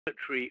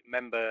military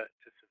member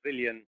to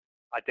civilian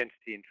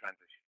identity in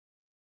transition.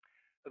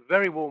 A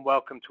very warm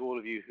welcome to all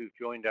of you who've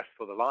joined us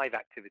for the live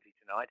activity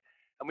tonight.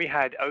 And we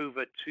had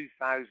over 2,000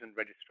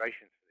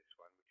 registrations for this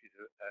one, which is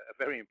a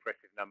very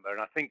impressive number.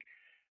 And I think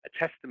a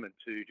testament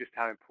to just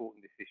how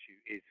important this issue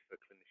is for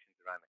clinicians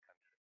around the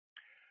country.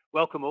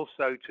 Welcome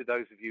also to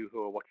those of you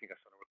who are watching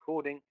us on a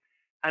recording,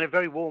 and a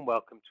very warm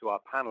welcome to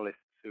our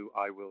panelists who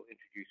I will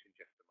introduce in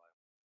just a moment.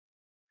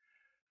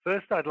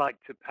 First, I'd like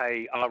to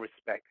pay our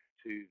respects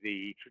to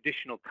the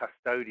traditional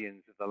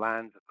custodians of the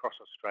lands across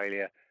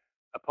Australia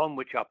upon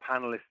which our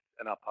panelists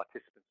and our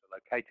participants are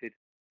located.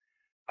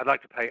 I'd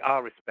like to pay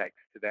our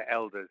respects to their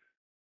elders,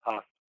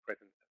 past,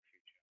 present, and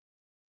future.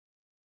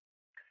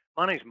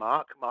 My name's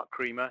Mark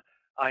Creamer.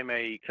 I'm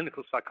a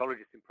clinical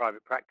psychologist in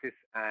private practice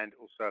and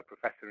also a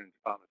professor in the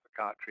Department of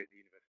Psychiatry at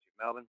the University of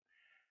Melbourne.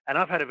 And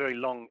I've had a very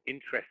long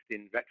interest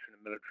in veteran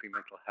and military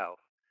mental health.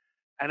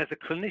 And as a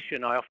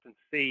clinician, I often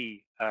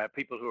see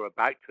people who are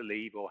about to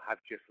leave or have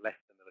just left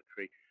the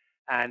military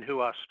and who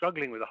are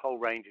struggling with a whole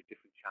range of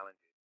different challenges.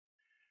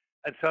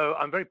 And so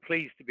I'm very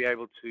pleased to be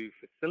able to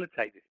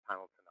facilitate this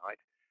panel tonight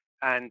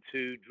and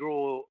to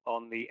draw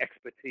on the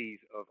expertise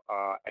of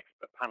our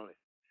expert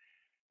panelists.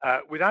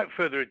 Without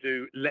further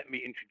ado, let me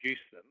introduce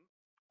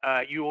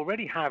them. You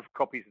already have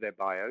copies of their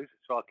bios,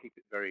 so I'll keep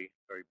it very,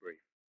 very brief.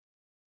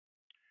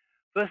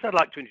 First, I'd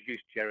like to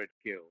introduce Gerard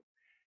Gill.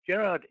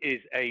 Gerard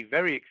is a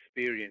very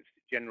experienced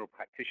general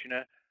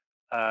practitioner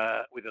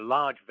with a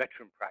large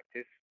veteran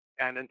practice,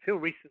 and until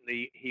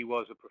recently, he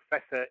was a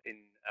professor in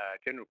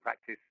general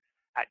practice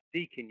at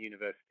Deakin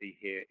University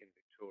here in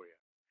Victoria.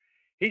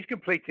 He's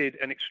completed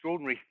an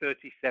extraordinary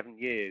 37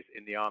 years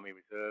in the Army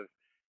Reserve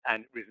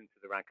and risen to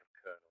the rank of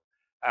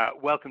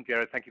colonel. Welcome,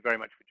 Gerard. Thank you very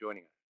much for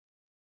joining us.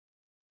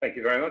 Thank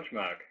you very much,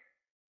 Mark.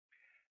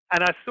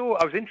 And I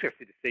was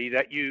interested to see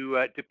that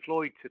you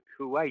deployed to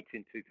Kuwait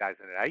in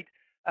 2008.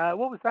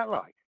 What was that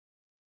like?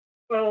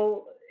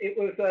 Well, it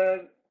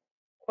was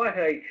quite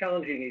a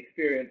challenging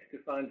experience to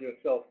find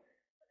yourself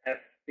as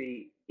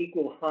the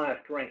equal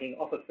highest ranking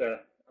officer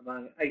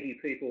among 80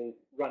 people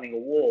running a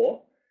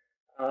war,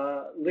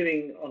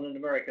 living on an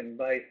American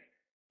base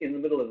in the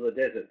middle of the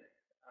desert.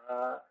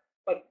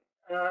 But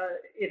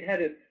it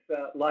had its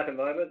lighter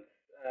moments.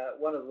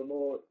 One of the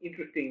more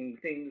interesting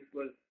things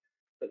was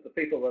that the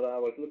people that I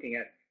was looking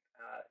at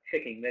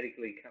checking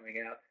medically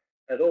coming out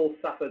had all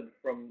suffered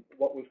from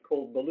what was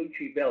called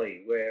Baluchi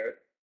belly, where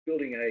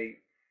building a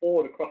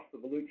ford across the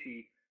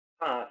Baluchi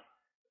Pass,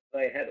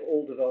 they had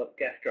all developed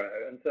gastro.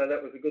 And so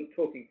that was a good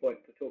talking point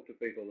to talk to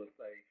people as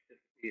they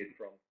disappeared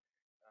from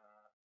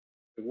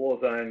the war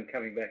zone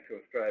coming back to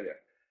Australia.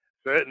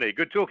 Certainly.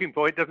 Good talking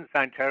point. Doesn't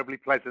sound terribly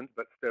pleasant,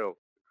 but still,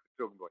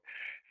 good talking point.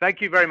 Thank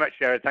you very much,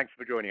 Gerard. Thanks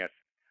for joining us.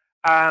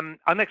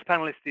 Our next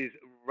panelist is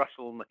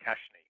Russell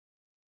McCashney.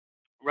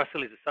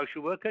 Russell is a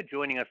social worker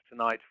joining us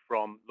tonight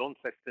from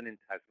Launceston in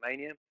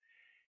Tasmania.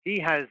 He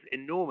has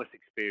enormous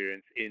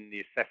experience in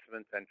the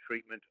assessment and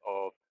treatment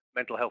of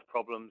mental health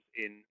problems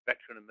in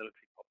veteran and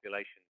military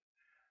populations.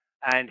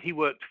 And he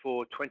worked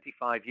for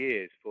 25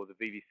 years for the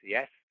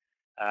VVCS,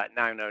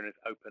 now known as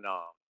Open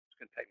Arms. It's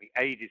going to take me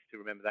ages to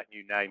remember that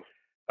new name,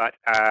 but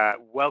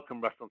welcome,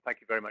 Russell, and thank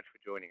you very much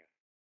for joining us.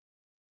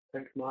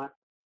 Thanks, Mark.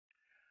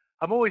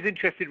 I'm always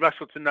interested,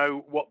 Russell, to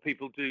know what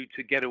people do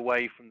to get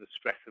away from the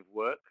stress of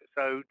work.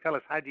 So tell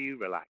us, how do you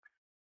relax?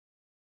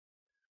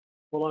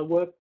 Well,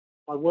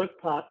 I work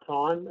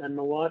part-time, and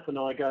my wife and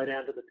I go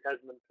down to the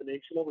Tasman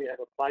Peninsula. We have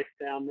a place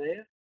down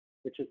there,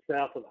 which is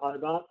south of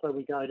Hobart, so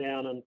we go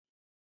down and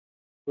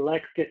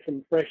relax, get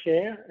some fresh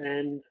air,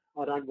 and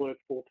I don't work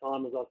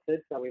full-time, as I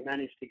said, so we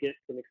managed to get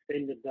some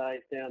extended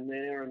days down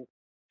there, and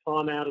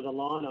time out of the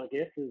line, I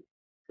guess, is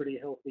pretty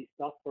healthy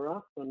stuff for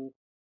us, and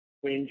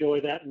we enjoy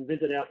that and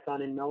visit our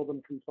son in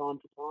Melbourne from time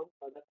to time,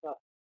 so that's us.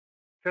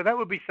 So that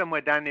would be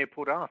somewhere down near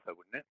Port Arthur,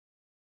 wouldn't it?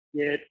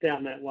 Yeah, it's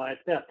down that way.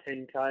 It's about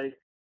 10 k's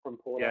from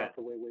Port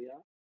Arthur where we are.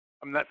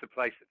 I mean, that's a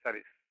place that's had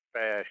its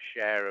fair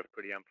share of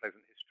pretty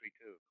unpleasant history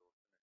too, of course.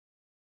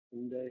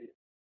 Indeed.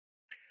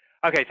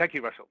 Okay, thank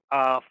you, Russell.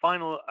 Our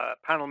final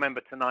panel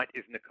member tonight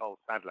is Nicole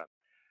Sadler.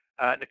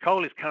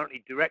 Nicole is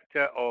currently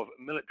Director of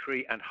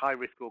Military and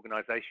High-Risk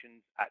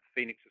Organisations at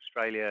Phoenix,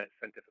 Australia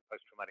Centre for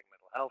Post-Traumatic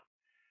Mental Health.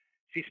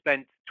 She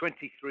spent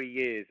 23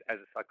 years as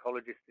a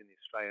psychologist in the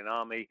Australian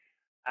Army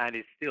and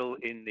is still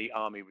in the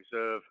Army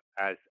Reserve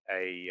as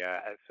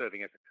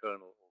serving as a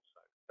colonel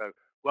also. So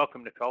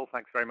welcome, Nicole.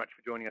 Thanks very much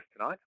for joining us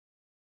tonight.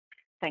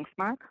 Thanks,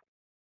 Mark.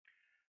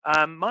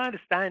 My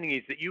understanding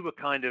is that you were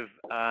kind of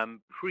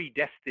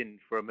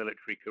predestined for a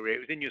military career. It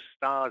was in your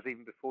stars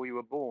even before you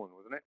were born,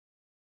 wasn't it?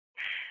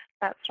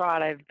 That's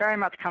right. I very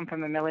much come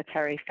from a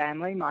military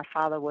family. My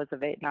father was a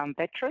Vietnam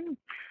veteran,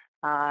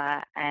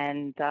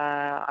 and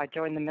I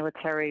joined the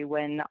military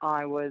when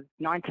I was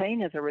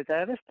 19 as a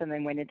reservist and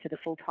then went into the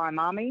full-time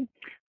army.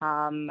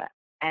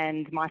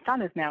 And my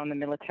son is now in the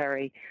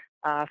military,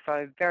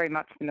 so very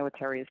much the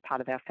military is part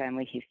of our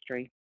family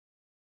history.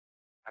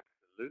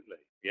 Absolutely.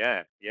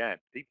 Yeah,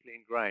 deeply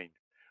ingrained.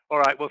 All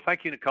right, well,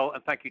 thank you, Nicole,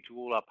 and thank you to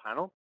all our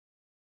panel.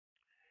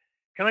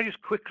 can I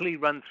just quickly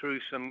run through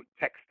some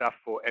tech stuff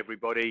for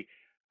everybody?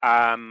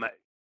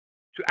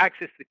 To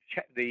access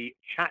the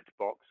chat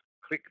box,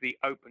 click the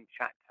Open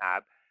Chat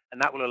tab,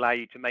 and that will allow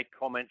you to make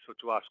comments or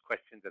to ask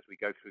questions as we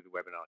go through the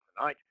webinar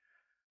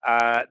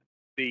tonight.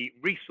 The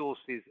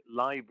Resources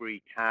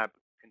Library tab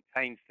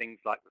contains things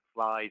like the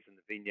slides and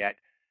the vignette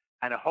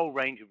and a whole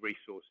range of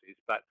resources,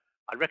 but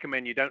I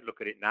recommend you don't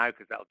look at it now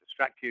because that'll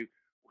distract you.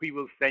 We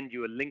will send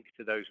you a link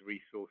to those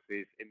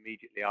resources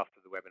immediately after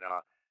the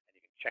webinar, and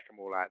you can check them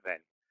all out then.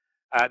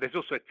 There's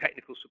also a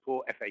technical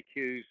support,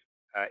 FAQs,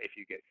 if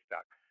you get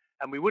stuck.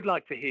 And we would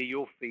like to hear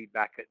your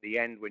feedback at the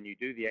end when you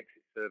do the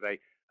exit survey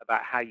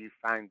about how you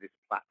found this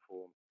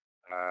platform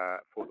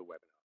for the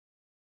webinar.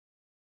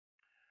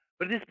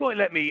 But at this point,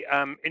 let me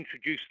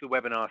introduce the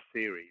webinar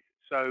series.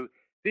 So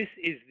this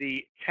is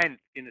the 10th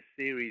in a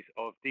series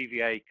of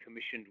DVA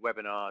commissioned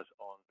webinars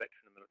on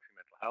veteran and military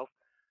mental health.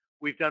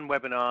 We've done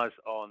webinars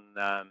on,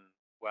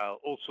 well,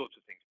 all sorts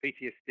of things,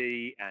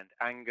 PTSD and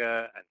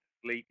anger and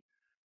sleep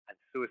and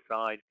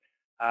suicide.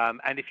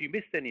 And if you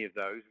missed any of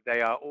those,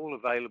 they are all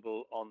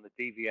available on the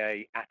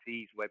DVA at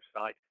Ease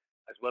website,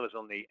 as well as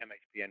on the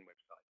MHPN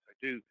website. So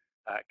do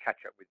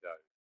catch up with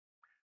those.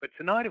 But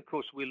tonight, of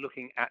course, we're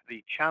looking at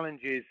the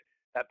challenges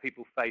that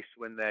people face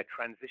when they're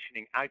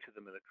transitioning out of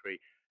the military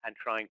and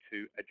trying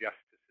to adjust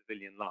to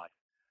civilian life.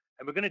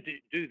 And we're going to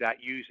do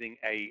that using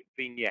a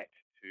vignette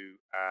to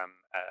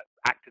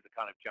act as a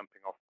kind of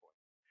jumping off point.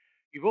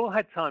 You've all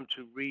had time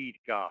to read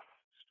Garth's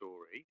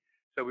story,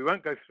 so we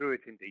won't go through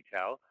it in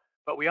detail,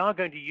 but we are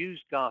going to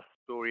use Garth's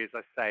story, as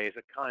I say, as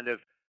a kind of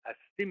a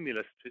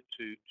stimulus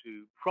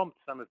to prompt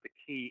some of the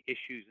key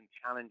issues and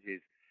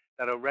challenges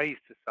that are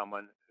raised to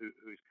someone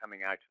who's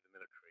coming out of the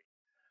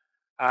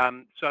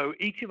military. So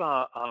each of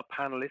our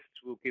panelists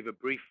will give a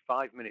brief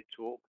 5-minute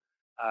talk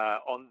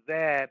on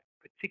their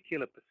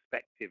particular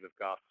perspective of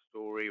Garth's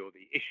story or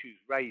the issues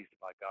raised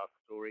by Garth's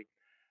story,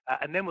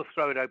 and then we'll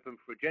throw it open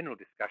for a general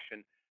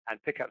discussion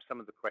and pick up some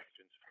of the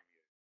questions from you.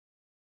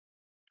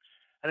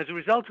 And as a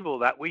result of all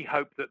that, we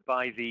hope that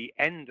by the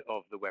end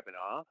of the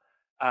webinar,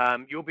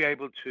 you'll be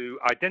able to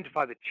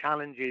identify the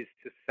challenges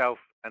to self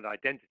and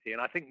identity,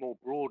 and I think more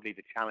broadly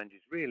the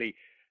challenges really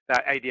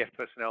that ADF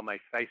personnel may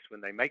face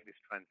when they make this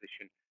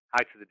transition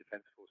out of the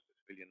Defence Force to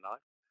civilian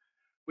life.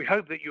 We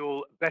hope that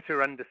you'll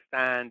better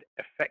understand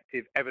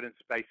effective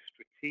evidence-based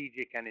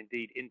strategic and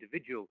indeed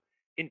individual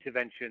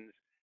interventions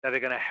that are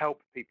going to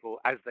help people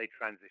as they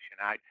transition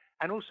out,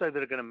 and also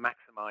that are going to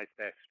maximise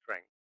their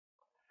strength.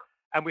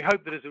 And we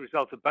hope that as a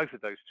result of both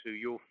of those two,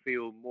 you'll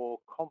feel more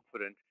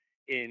confident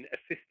in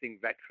assisting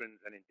veterans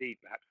and indeed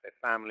perhaps their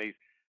families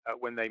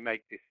when they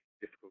make this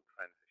difficult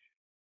transition.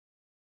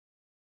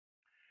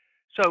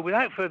 So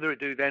without further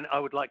ado then, I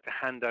would like to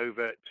hand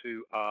over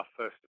to our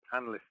first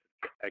panelist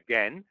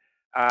again,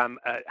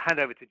 hand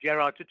over to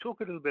Gerard to talk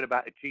a little bit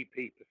about a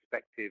GP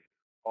perspective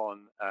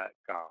on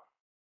Garth.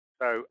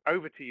 So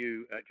over to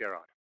you,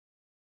 Gerard.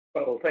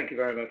 Well, thank you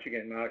very much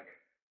again, Mark.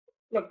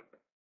 Look,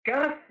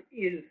 Garth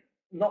is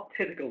not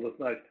typical of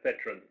most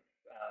veterans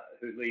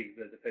who leave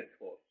the Defence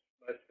Force.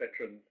 Most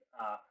veterans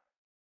are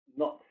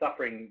not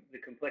suffering the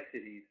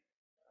complexities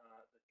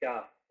that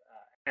Garth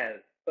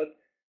has, but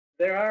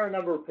there are a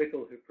number of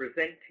people who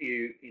present to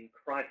you in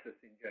crisis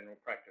in general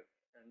practice,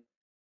 and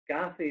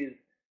Garth is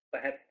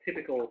perhaps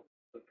typical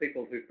of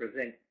people who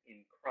present in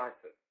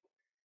crisis.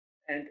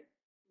 And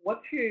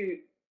what you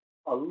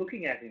are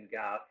looking at in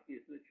Garth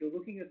is that you're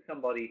looking at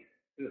somebody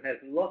who has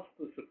lost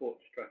the support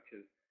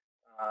structures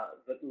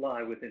that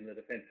lie within the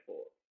Defence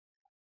Force.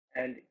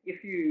 And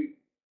if you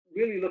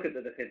really look at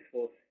the Defence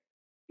Force,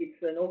 it's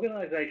an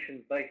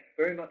organisation based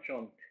very much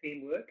on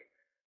teamwork,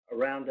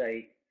 around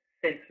a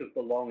sense of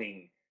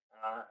belonging,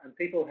 and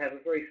people have a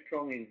very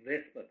strong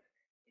investment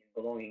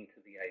in belonging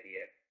to the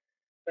ADF.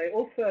 They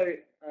also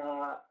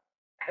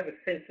have a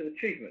sense of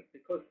achievement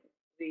because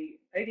the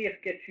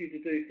ADF gets you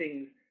to do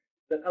things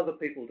that other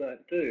people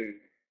don't do.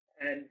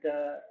 And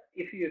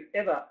if you've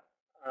ever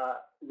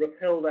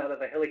rappelled out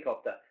of a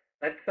helicopter,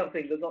 that's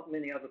something that not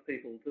many other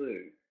people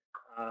do.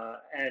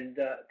 And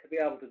to be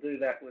able to do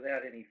that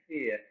without any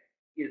fear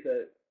is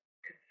a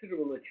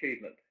considerable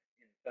achievement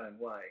in its own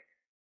way.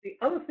 The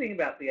other thing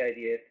about the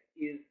ADF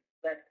is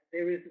that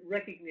there is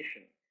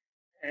recognition,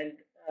 and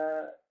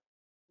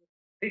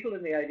people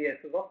in the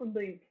ADF have often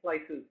been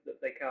places that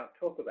they can't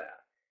talk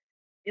about.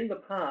 In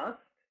the past,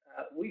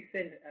 we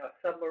sent our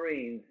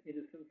submarines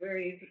into some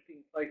very interesting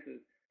places,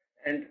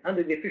 and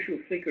under the Official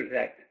Secrets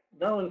Act,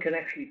 no one can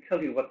actually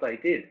tell you what they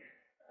did.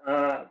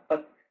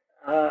 But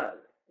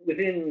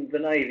within the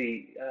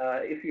Navy,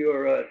 if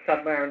you're a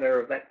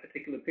submariner of that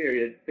particular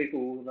period, people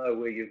will know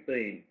where you've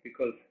been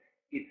because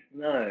it's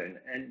known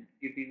and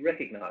you'd be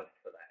recognised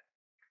for that.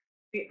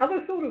 The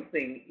other sort of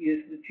thing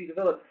is that you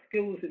develop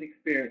skills and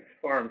experience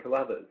foreign to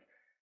others.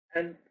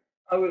 And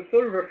I was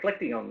sort of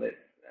reflecting on this,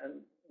 and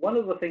one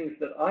of the things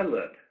that I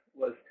learnt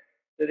was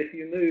that if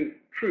you move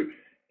troops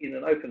in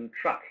an open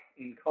truck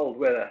in cold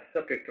weather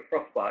subject to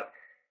frostbite,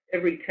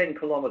 every 10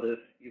 kilometres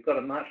you've got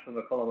to march them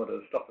a kilometre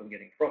to stop them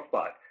getting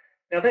frostbite.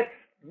 Now that's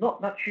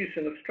not much use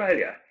in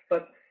Australia,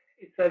 but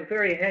it's a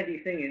very handy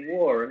thing in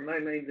war and may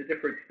mean the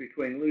difference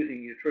between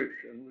losing your troops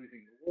and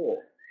losing the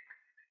war.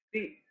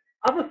 The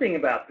other thing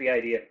about the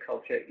ADF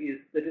culture is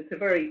that it's a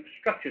very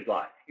structured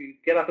life. You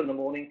get up in the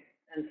morning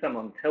and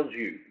someone tells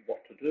you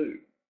what to do.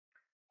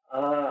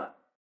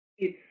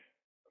 It's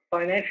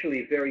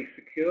financially very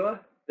secure.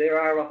 There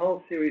are a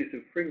whole series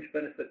of fringe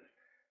benefits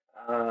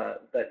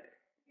that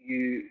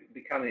you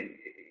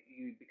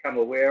become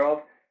aware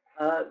of.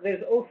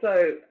 There's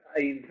also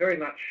a very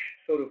much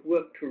sort of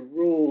work to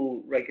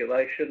rule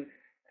regulation,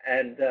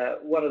 and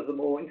one of the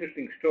more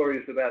interesting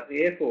stories about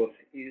the Air Force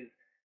is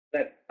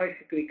that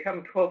basically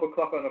come 12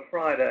 o'clock on a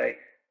Friday,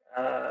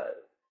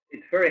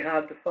 it's very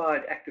hard to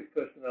find active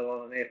personnel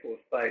on an Air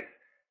Force base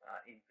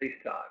in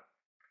peacetime.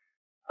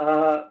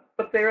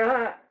 But there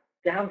are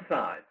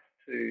downsides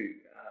to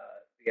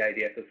the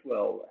ADF as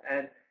well,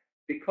 and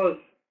because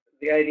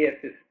the ADF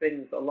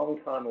spends a long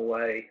time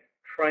away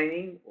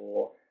training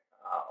or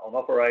on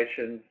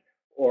operations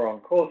or on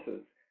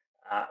courses,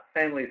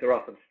 families are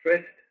often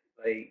stressed.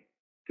 They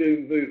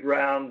do move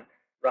around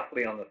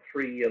roughly on a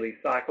 3-yearly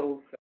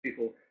cycle. So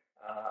people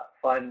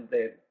find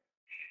their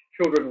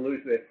children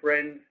lose their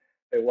friends,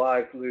 their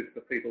wives lose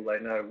the people they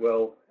know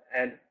well,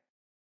 and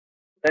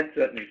that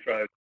certainly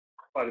throws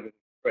quite a bit of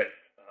stress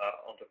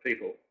onto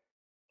people.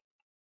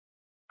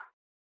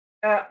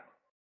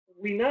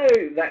 We know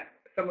that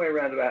somewhere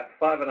around about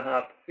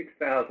 5,500 to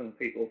 6,000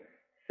 people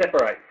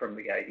separate from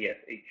the ADF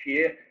each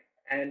year,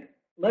 and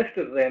most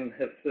of them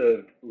have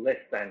served less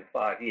than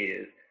 5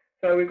 years.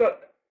 So we've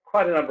got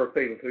quite a number of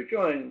people who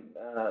join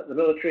the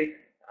military,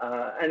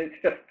 and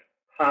it's just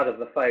part of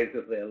the phase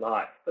of their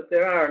life. But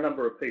there are a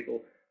number of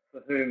people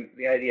for whom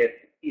the ADF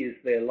is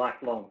their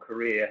lifelong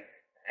career,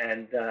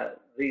 and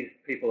these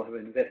people have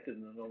invested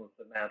an enormous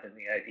amount in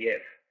the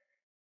ADF.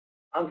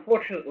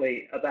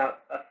 Unfortunately,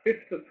 about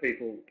 1/5 of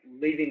people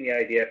leaving the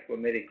ADF were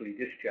medically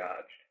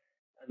discharged.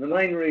 And the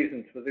main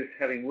reasons for this,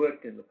 having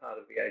worked in the part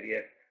of the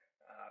ADF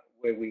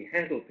where we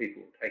handle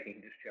people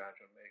taking discharge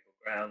on medical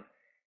grounds,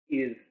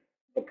 is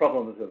the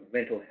problems of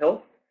mental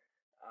health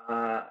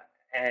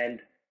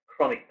and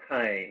chronic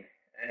pain.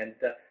 And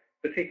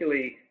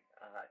particularly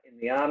in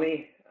the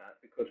Army,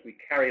 because we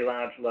carry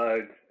large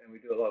loads and we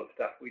do a lot of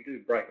stuff, we do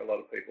break a lot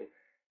of people.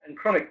 And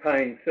chronic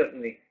pain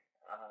certainly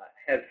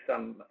has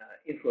some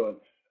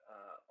influence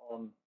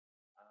on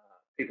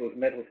people's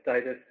mental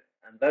status.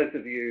 And those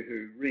of you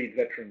who read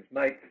Veterans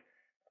Mates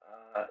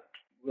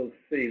will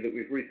see that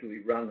we've recently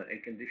run a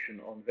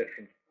condition on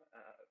veterans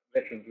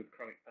with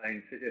chronic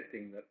pain,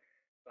 suggesting that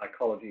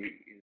psychology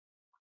is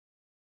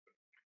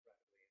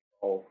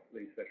involved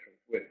these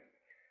veterans with.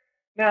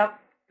 Now,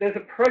 there's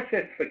a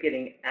process for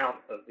getting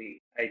out of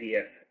the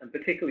ADF, and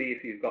particularly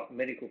if you've got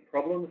medical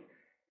problems,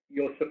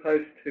 you're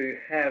supposed to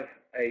have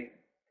a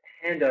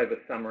handover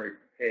summary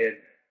prepared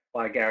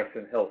by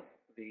Garrison Health,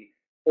 the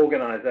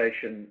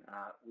organisation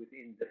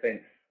within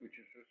Defence which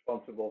is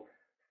responsible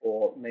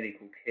for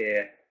medical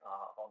care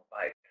on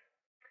base.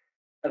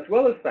 As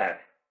well as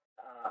that,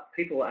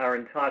 people are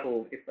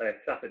entitled, if they have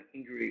suffered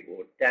injury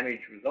or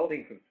damage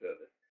resulting from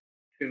service,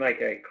 to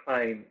make a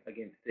claim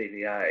against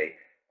DVA.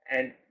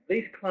 And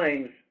these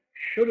claims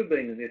should have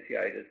been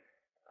initiated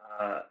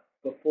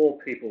before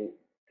people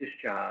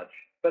discharge.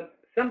 But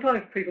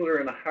sometimes people are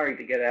in a hurry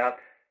to get out.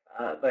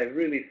 They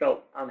really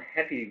felt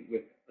unhappy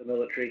with the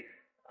military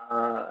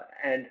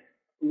and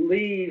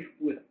leave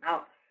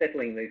without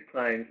settling these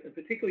claims, and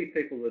particularly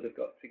people that have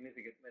got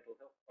significant mental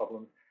health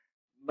problems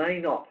may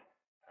not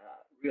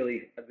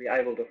really be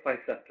able to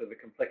face up to the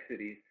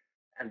complexities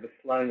and the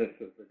slowness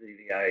of the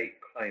DVA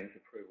claims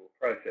approval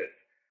process.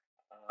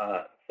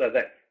 So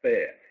that's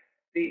fair.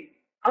 The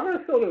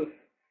other sort of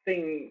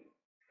thing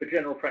for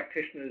general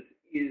practitioners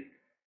is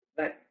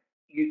that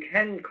you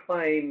can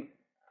claim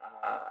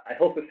a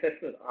health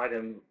assessment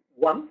item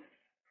once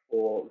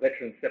for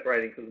veterans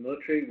separating from the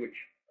military, which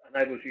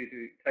enables you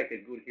to take a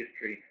good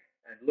history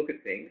and look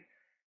at things.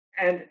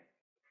 And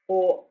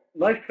for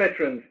most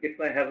veterans, if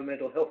they have a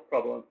mental health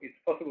problem, it's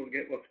possible to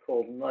get what's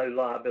called no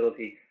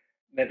liability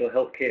mental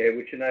health care,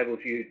 which enables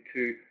you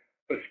to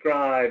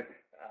prescribe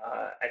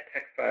at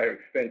taxpayer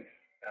expense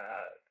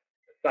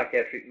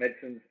psychiatric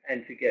medicines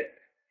and to get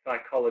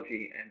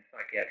psychology and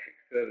psychiatric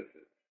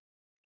services.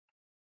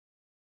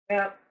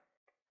 Now,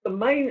 the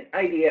main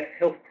ADF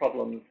health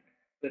problems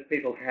that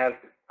people have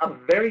are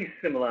very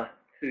similar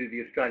to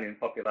the Australian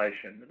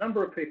population. The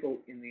number of people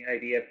in the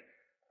ADF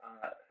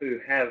who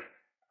have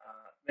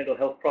mental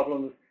health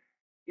problems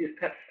is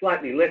perhaps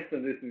slightly less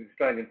than this in the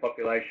Australian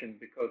population,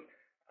 because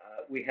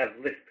we have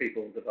less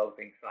people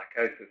developing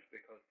psychosis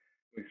because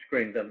we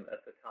screened them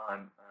at the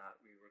time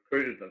we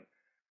recruited them.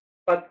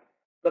 But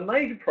the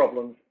major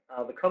problems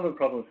are the common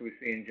problems we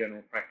see in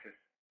general practice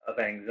of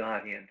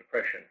anxiety and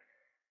depression.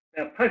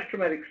 Now,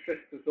 post-traumatic stress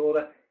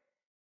disorder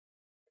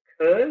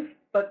occurs,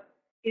 but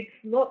it's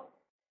not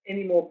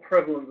any more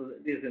prevalent than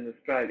it is in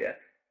Australia.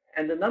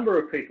 And the number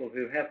of people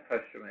who have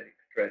post-traumatic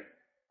stress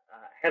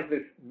have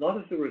this not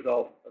as a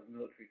result of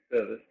military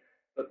service,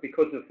 but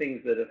because of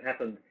things that have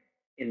happened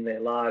in their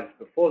lives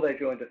before they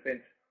joined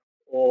Defence,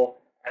 or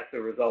as a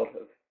result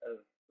of of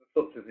the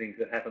sorts of things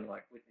that happen,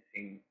 like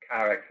witnessing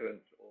car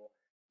accidents or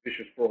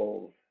vicious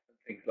brawls and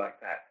things like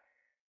that.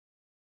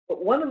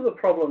 But one of the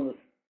problems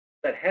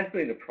that has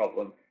been a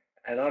problem,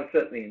 and I've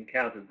certainly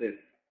encountered this,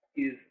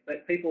 is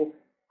that people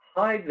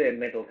hide their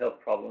mental health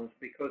problems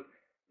because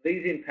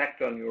these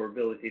impact on your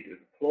ability to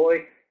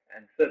deploy,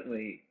 and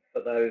certainly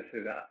for those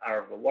who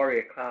are of the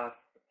warrior class,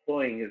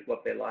 deploying is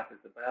what their life is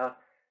about,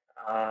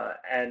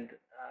 and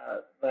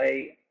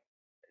they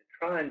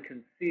try and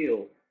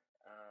conceal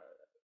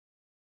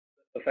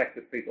the fact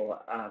that people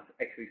are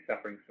actually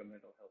suffering from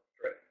mental health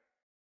stress.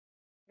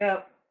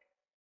 Now,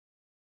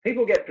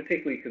 people get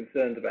particularly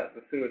concerned about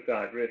the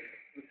suicide risk.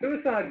 The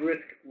suicide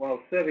risk, while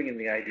serving in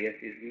the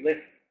ADF, is less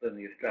than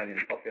the Australian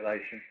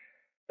population,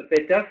 but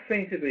there does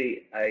seem to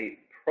be a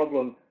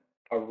problem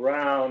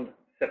around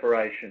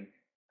separation.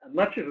 And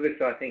much of this,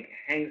 I think,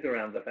 hangs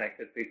around the fact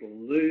that people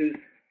lose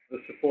the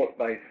support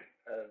base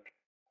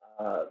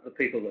of the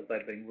people that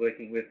they've been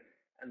working with,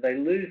 and they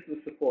lose the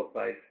support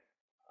base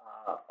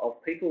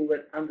of people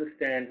that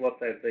understand what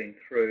they've been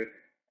through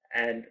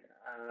and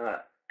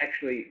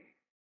actually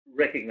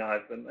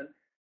recognise them. And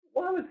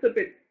while it's a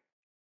bit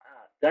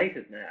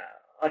dated now,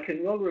 I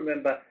can well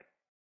remember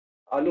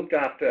I looked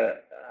after,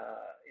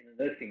 in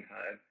a nursing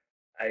home,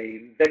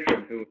 a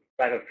veteran who was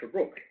Rat of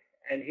Tobruk,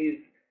 and his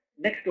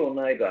next door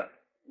neighbour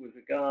was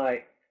a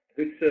guy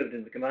who'd served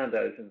in the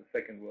commandos in the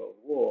Second World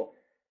War,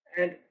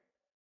 and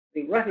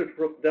the Rat of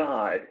Tobruk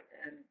died,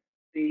 and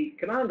the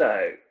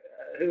commando,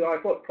 who I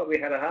thought probably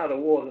had a harder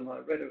war than my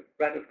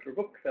Rat of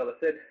Tobruk fella,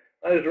 said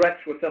those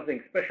rats were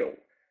something special.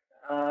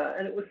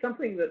 And it was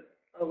something that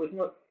I was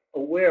not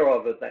aware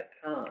of at that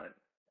time.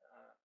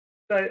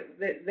 So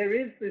there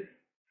is this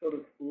sort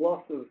of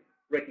loss of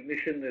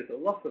recognition, there's a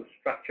loss of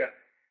structure,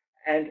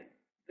 and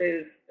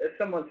there's, as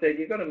someone said,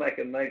 you've got to make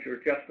a major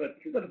adjustment.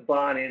 You've got to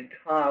buy an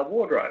entire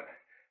wardrobe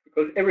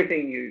because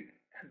everything you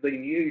have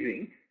been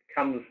using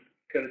comes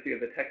courtesy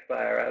of the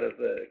taxpayer out of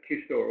the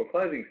Q store or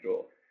clothing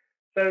store.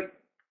 So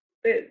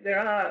there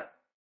are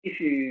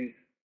issues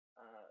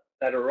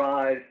that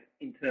arise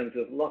in terms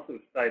of loss of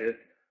status,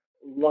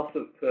 loss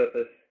of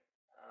purpose,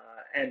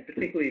 and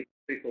particularly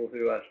people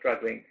who are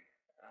struggling,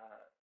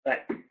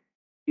 that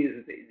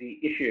is the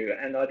issue.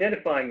 And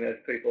identifying those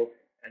people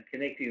and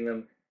connecting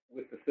them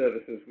with the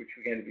services, which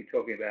we're going to be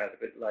talking about a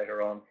bit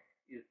later on,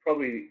 is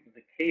probably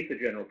the key for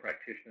general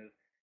practitioners.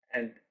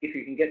 And if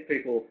you can get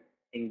people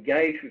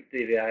engaged with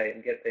DVA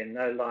and get their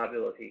no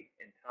liability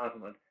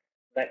entitlement,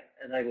 that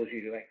enables you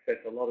to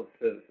access a lot of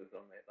services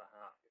on their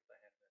behalf if they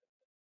have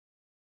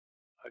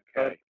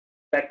that. Okay. So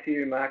back to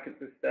you, Mark, at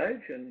this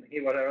stage, and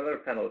hear what our other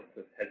panellists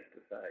have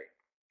to say.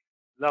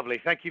 Lovely.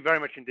 Thank you very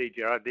much indeed,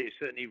 Gerard. It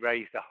certainly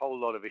raised a whole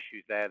lot of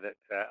issues there that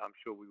I'm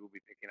sure we will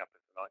be picking up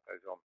as the night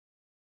goes on.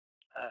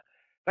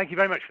 Thank you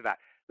very much for that.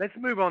 Let's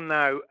move on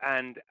now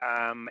and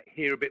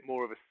hear a bit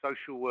more of a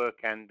social work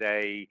and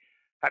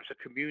perhaps a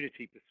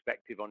community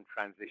perspective on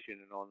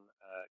transition and on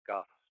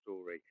Garth's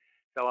story.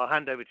 So I'll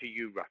hand over to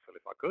you, Russell,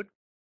 if I could.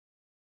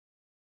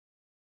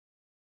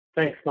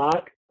 Thanks,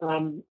 Mark.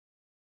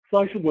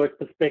 Social work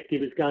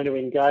perspective is going to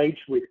engage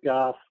with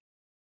Garth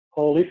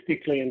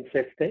holistically and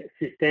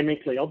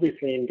systemically,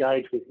 obviously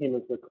engage with him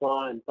as the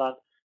client, but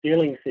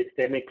dealing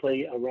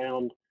systemically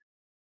around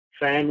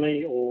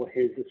family or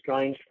his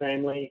estranged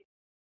family,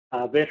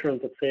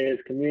 Veterans Affairs,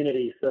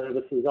 community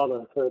services,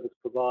 other service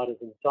providers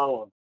and so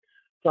on.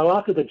 So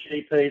after the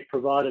GPs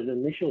provided an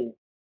initial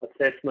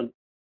assessment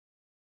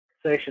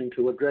session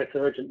to address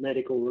urgent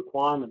medical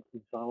requirements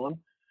and so on,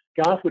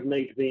 Garth would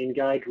need to be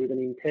engaged with an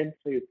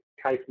intensive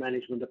case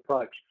management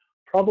approach,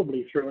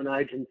 probably through an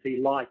agency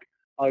like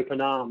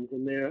Open Arms,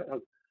 and they're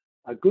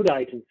a good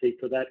agency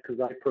for that because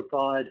they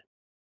provide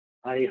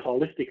a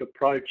holistic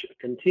approach, a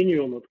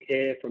continuum of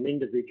care from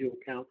individual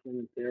counselling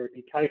and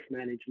therapy, case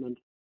management,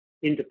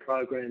 into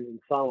programs and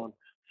so on.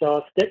 So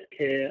a step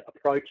care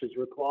approach is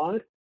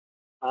required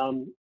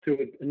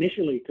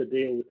initially to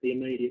deal with the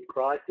immediate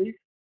crises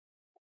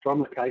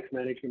from a case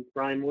management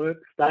framework,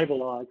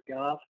 stabilise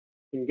Garth,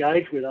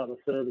 engage with other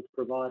service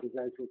providers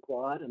as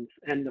required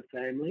and the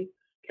family,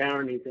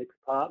 Karen, his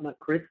ex-partner,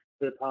 Chris,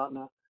 her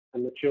partner,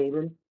 and the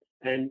children,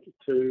 and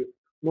to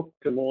look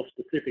to more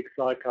specific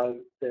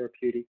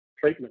psychotherapeutic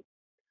treatment.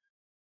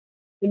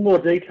 In more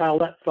detail,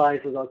 that phase,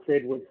 as I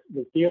said, was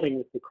dealing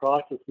with the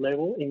crisis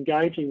level,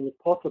 engaging with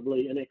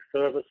possibly an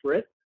ex-service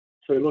rep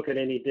to look at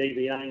any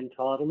DVA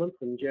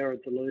entitlements, and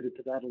Gerard's alluded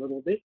to that a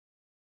little bit,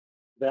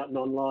 about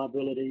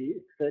non-liability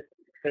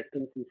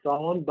acceptance and so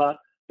on, but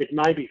it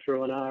may be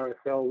through an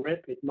RSL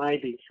rep, it may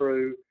be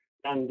through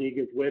Young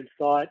Diggers'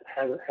 website,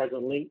 has a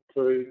link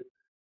to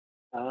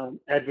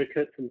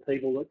advocates and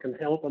people that can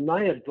help, and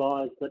they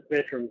advise that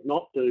veterans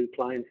not do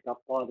plain stuff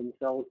by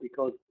themselves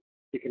because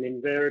you can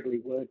invariably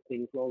word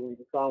things wrong and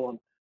so on.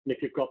 And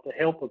if you've got the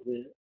help of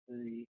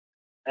the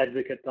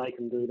advocate, they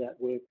can do that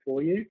work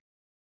for you.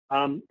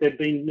 There'd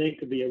need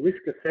to be a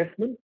risk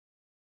assessment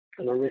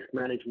and a risk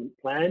management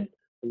plan,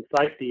 and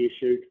safety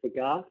issues for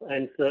Garth,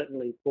 and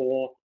certainly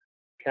for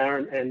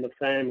Karen and the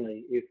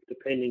family,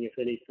 depending if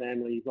any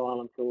family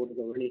violence orders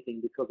or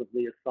anything because of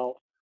the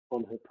assault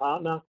on her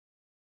partner,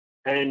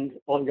 and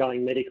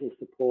ongoing medical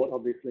support,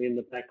 obviously, in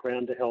the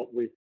background to help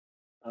with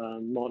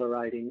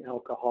moderating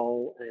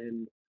alcohol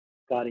and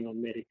starting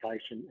on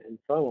medication and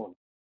so on.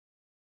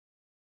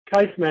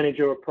 Case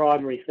manager or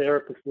primary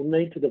therapist will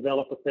need to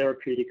develop a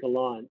therapeutic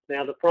alliance.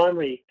 Now, the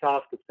primary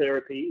task of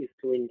therapy is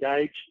to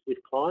engage with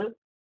clients.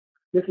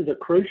 This is a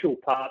crucial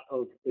part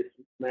of this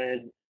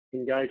man's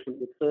engagement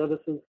with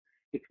services.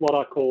 It's what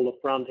I call the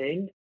front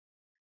end.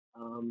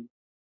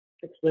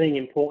 It's being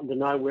important to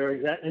know where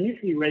he's at and is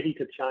he ready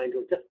to change,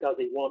 or just does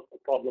he want the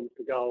problems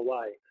to go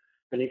away?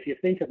 And if you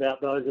think about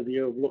those of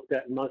you who have looked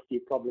at, and most of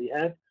you probably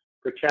have,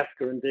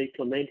 Prochaska and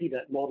DiClemente,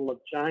 that model of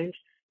change,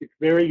 it's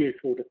very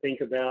useful to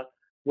think about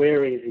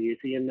where is he? Is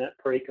he in that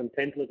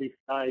pre-contemplative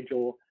stage,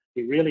 or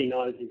he really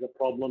knows he's a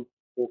problem,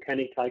 or can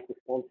he take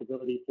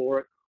responsibility for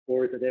it,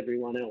 or is it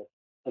everyone else?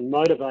 And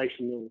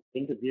motivational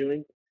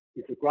interviewing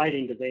is a great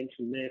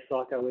intervention there,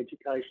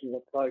 psychoeducational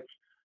approach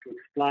to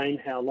explain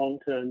how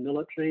long-term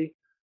military,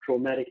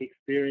 traumatic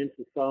experience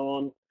and so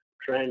on,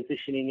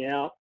 transitioning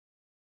out,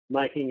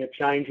 making a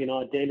change in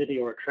identity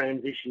or a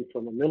transition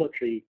from a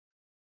military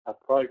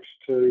approach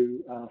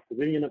to a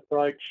civilian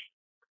approach,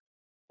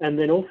 and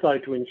then also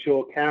to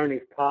ensure Karen,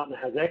 his partner,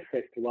 has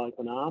access to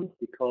open arms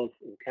or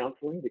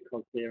counselling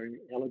because they're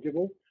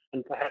eligible,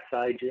 and perhaps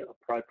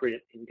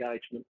age-appropriate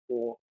engagement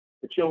for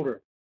the children.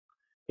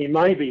 He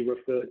may be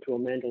referred to a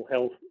mental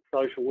health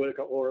social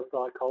worker or a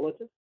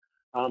psychologist.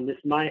 This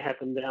may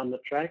happen down the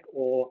track,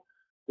 or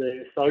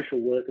the social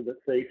worker that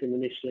sees him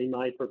initially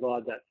may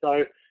provide that.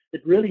 So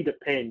it really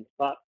depends,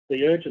 but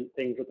the urgent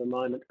things at the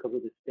moment, because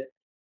of this step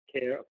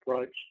care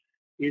approach,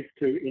 is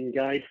to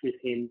engage with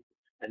him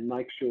and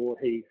make sure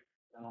he's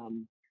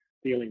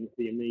dealing with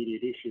the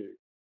immediate issues.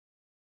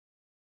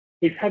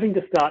 He's having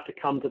to start to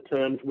come to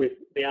terms with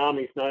the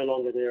Army's no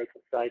longer there as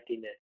a safety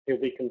net. He'll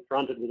be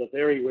confronted with a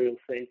very real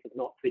sense of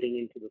not fitting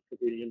into the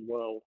civilian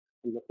world,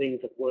 and the things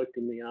that worked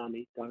in the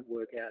Army don't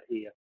work out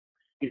here.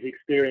 He's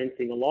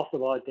experiencing a loss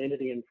of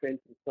identity and sense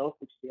of self,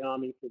 which the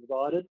Army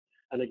provided,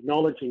 and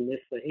acknowledging this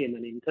for him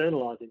and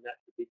internalising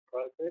that's a big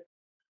process.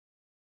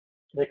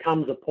 There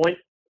comes a point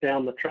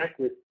down the track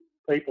with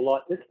people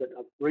like this that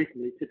are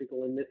reasonably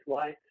typical in this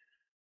way,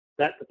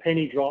 that the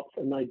penny drops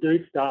and they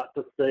do start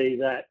to see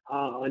that,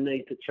 I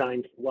need to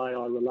change the way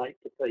I relate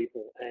to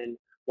people, and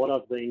what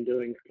I've been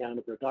doing is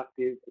counterproductive,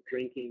 the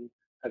drinking,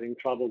 having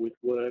trouble with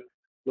work,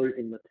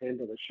 losing the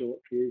temper, the short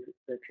fuse,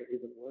 etc.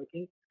 isn't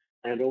working,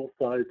 and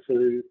also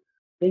to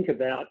think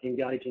about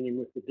engaging in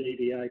with the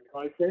DDA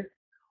process.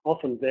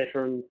 Often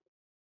veterans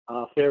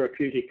are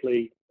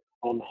therapeutically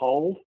on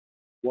hold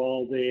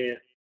while they're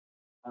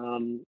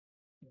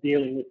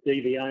dealing with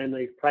DVA and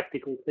these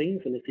practical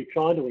things, and if you're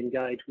trying to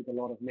engage with a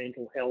lot of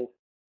mental health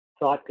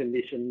type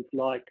conditions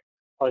like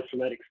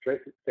post-traumatic stress,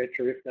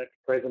 etc., if that's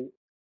present,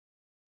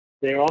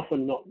 they're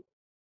often not,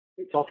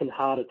 it's often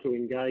harder to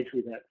engage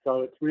with that.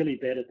 So it's really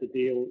better to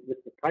deal with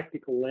the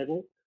practical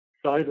level,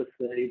 sow the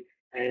seeds,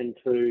 and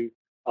to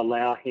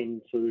allow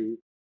him to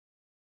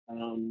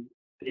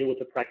deal with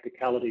the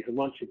practicalities. And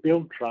once you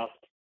build trust,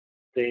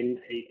 then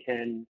he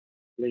can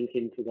link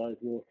into those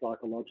more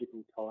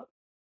psychological type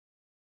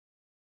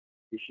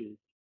issues.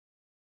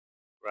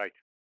 Right.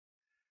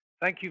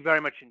 Thank you very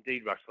much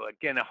indeed, Russell.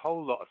 Again, a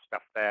whole lot of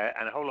stuff there,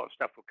 and a whole lot of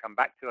stuff we'll come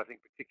back to, I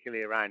think,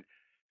 particularly around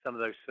some of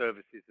those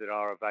services that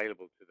are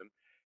available to them.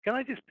 Can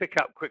I just pick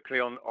up quickly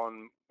on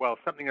well,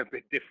 something a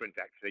bit different,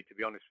 actually, to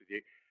be honest with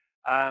you.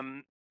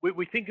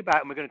 We think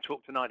about, and we're going to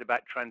talk tonight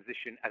about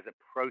transition as a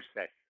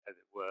process, as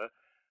it were.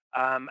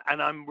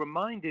 And I'm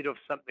reminded of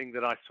something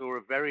that I saw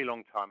a very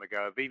long time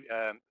ago,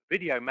 a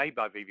video made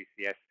by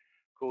VVCS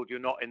called You're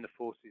Not in the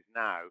Forces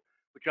Now,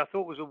 which I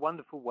thought was a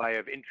wonderful way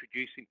of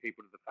introducing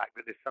people to the fact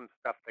that there's some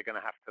stuff they're going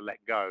to have to let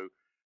go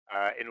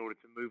in order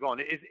to move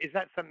on. Is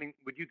that something,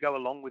 would you go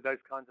along with those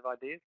kinds of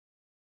ideas?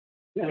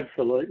 Yeah,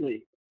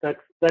 absolutely. That's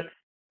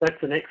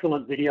an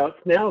excellent video.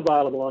 It's now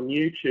available on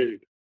YouTube.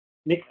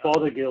 Nick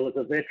Fothergill is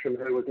a veteran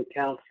who was a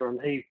counsellor,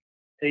 and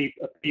he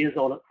appears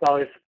on it.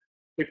 So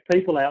if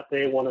people out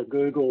there want to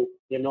Google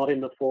You're Not in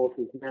the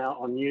Forces Now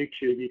on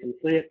YouTube, you can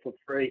see it for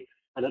free,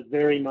 and it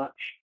very much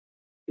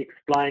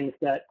explains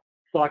that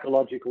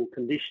psychological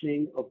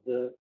conditioning of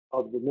the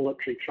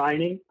military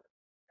training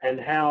and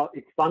how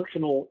it's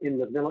functional in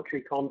the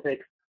military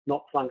context,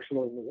 not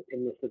functional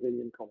in the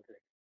civilian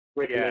context.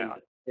 Recommend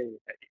it.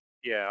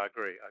 Yeah, I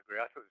agree. I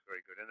thought it was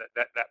very good, and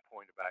that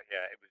point about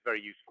it was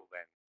very useful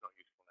then, not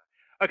useful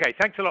now. Okay,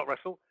 thanks a lot,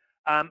 Russell.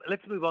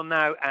 Let's move on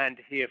now and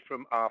hear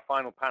from our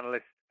final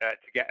panelist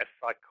to get a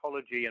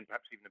psychology and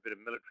perhaps even a bit of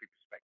military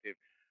perspective.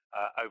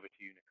 Over to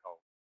you, Nicole.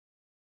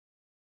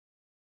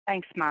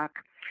 Thanks, Mark.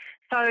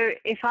 So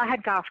if I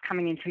had Garth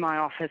coming into my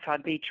office,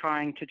 I'd be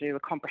trying to do a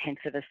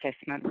comprehensive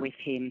assessment with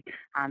him.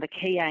 The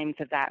key aims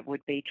of that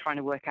would be trying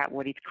to work out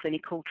what his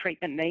clinical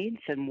treatment needs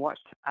and what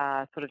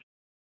sort of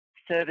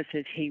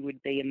services he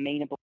would be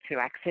amenable to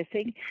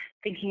accessing,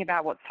 thinking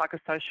about what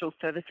psychosocial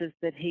services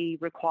that he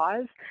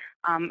requires,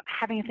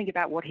 having a think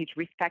about what his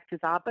risk factors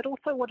are, but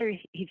also what are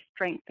his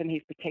strengths and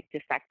his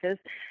protective factors,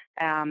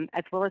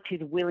 as well as his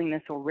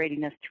willingness or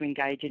readiness to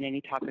engage in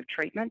any type of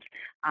treatment.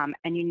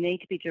 And you need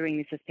to be doing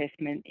this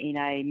assessment in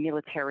a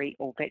military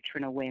or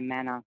veteran-aware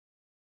manner.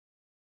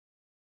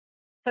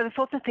 So the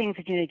sorts of things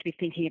that you need to be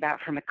thinking about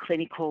from a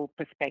clinical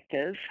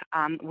perspective,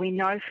 we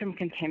know from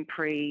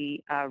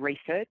contemporary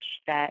research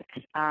that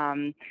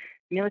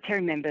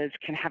military members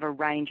can have a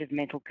range of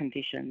mental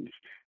conditions,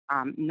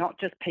 not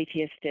just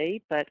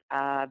PTSD, but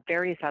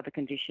various other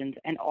conditions,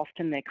 and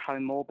often they're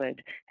comorbid.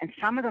 And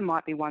some of them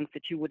might be ones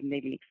that you wouldn't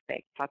even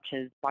expect, such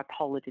as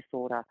bipolar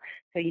disorder.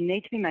 So you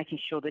need to be making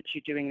sure that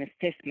you're doing an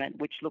assessment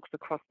which looks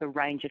across the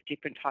range of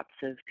different types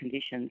of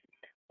conditions.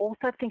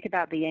 Also think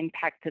about the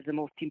impact of the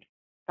more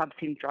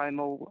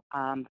subsyndromal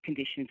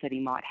conditions that he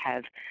might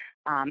have,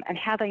 and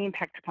how they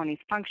impact upon his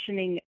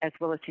functioning as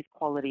well as his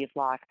quality of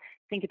life.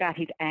 Think about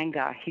his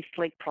anger, his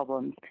sleep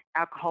problems,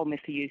 alcohol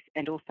misuse,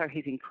 and also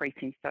his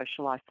increasing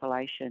social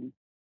isolation.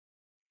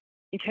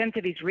 In terms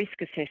of his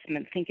risk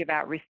assessment, think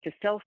about risk to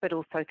self, but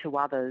also to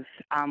others.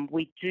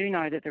 We do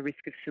know that the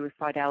risk of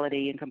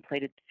suicidality and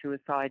completed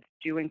suicides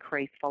do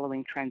increase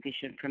following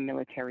transition from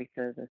military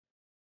service.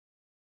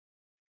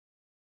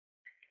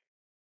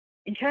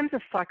 In terms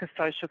of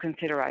psychosocial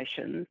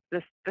considerations,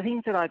 the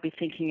things that I'd be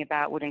thinking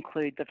about would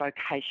include the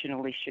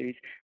vocational issues.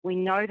 We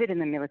know that in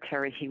the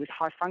military he was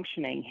high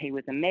functioning, he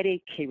was a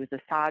medic, he was a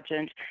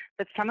sergeant,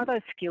 but some of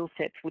those skill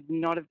sets would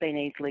not have been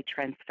easily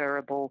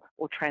transferable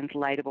or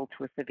translatable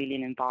to a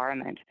civilian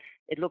environment.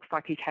 It looks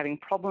like he's having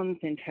problems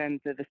in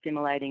terms of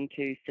assimilating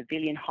to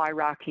civilian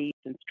hierarchies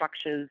and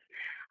structures,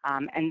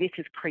 and this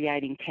is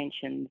creating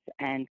tensions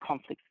and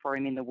conflicts for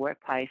him in the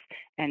workplace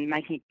and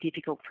making it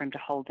difficult for him to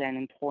hold down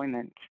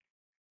employment.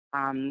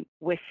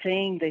 We're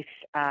seeing this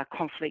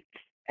conflict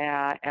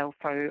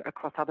also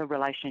across other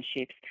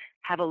relationships.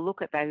 Have a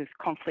look at those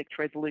conflict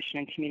resolution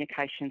and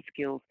communication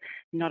skills,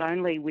 not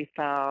only with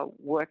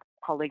work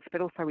colleagues,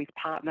 but also his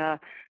partner,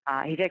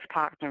 his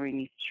ex-partner and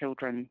his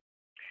children.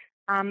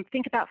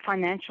 Think about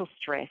financial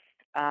stress.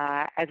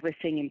 As we're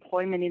seeing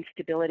employment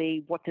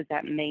instability, what does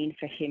that mean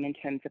for him in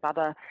terms of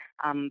other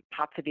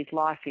parts of his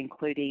life,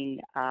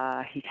 including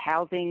his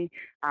housing,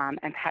 and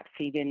perhaps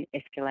even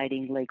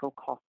escalating legal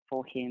costs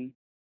for him.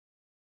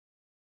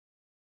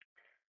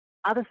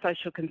 Other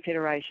social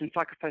considerations,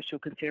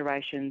 psychosocial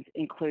considerations,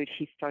 include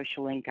his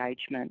social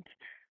engagement.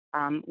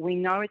 We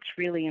know it's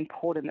really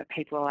important that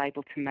people are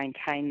able to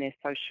maintain their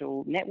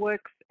social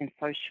networks and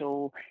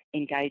social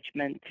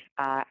engagement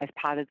as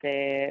part of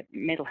their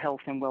mental health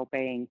and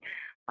well-being.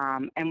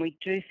 And we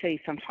do see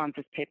sometimes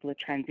as people are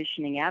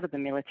transitioning out of the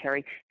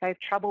military, they have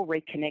trouble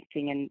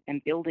reconnecting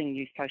and building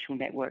new social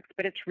networks.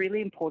 But it's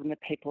really important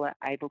that people are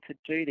able to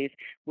do this,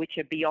 which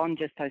are beyond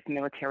just those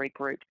military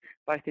groups,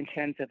 both in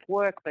terms of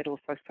work, but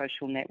also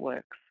social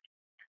networks.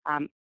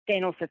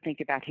 Then also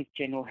think about his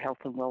general health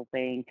and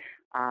well-being.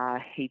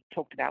 He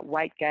talked about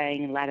weight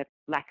gain,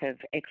 lack of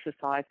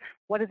exercise.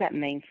 What does that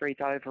mean for his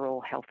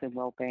overall health and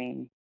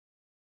well-being?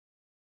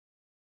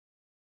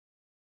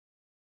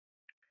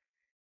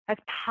 As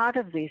part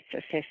of this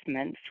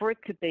assessment, for it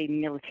to be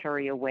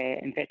military aware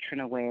and veteran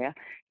aware,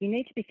 you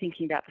need to be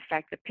thinking about the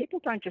fact that people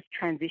don't just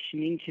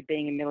transition into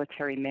being a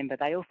military member,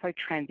 they also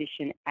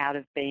transition out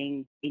of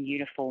being in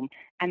uniform,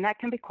 and that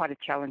can be quite a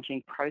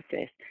challenging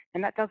process.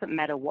 And that doesn't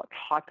matter what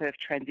type of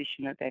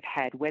transition that they've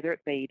had, whether it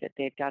be that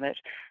they've done it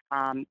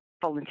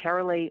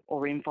voluntarily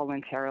or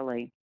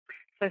involuntarily.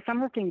 So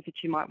some of the things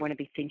that you might want to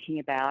be thinking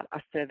about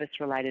are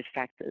service-related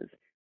factors.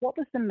 What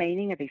was the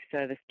meaning of his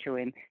service to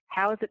him?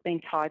 How has it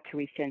been tied to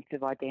his sense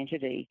of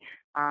identity?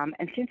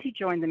 And since he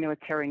joined the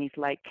military in his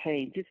late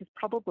teens, this has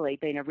probably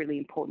been a really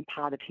important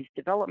part of his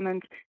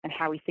development and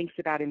how he thinks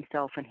about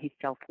himself and his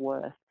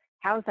self-worth.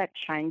 How has that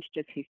changed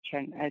as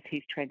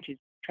he's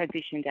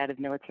transitioned out of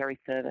military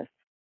service?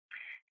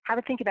 Have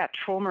a think about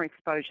trauma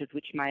exposures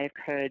which may have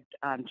occurred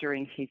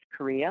during his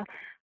career.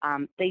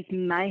 These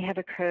may have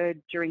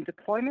occurred during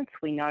deployments.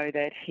 We know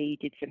that he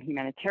did some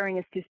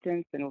humanitarian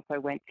assistance and also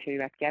went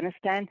to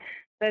Afghanistan,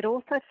 but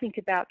also think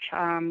about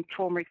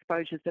trauma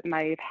exposures that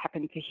may have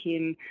happened to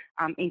him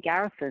in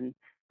garrison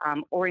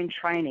or in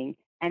training,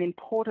 and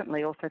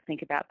importantly also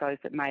think about those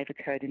that may have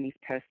occurred in his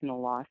personal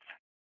life.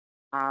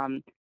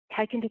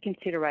 Take into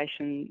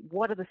consideration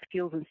what are the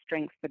skills and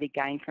strengths that he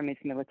gained from his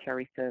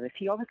military service.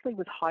 He obviously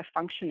was high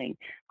functioning.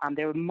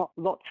 There were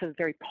lots of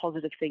very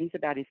positive things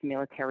about his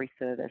military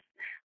service.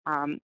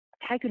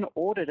 Take an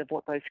audit of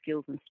what those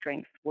skills and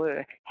strengths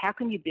were. How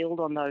can you build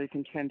on those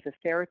in terms of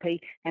therapy,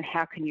 and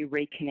how can you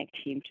reconnect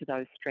him to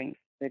those strengths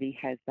that he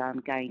has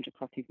gained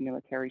across his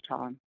military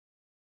time?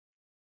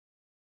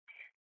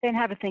 Then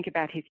have a think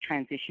about his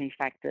transition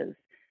factors.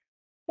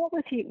 What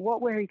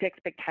were his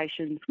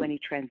expectations when he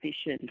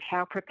transitioned?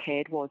 How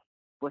prepared was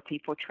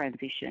he for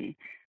transition?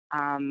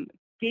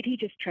 Did he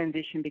just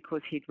transition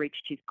because he'd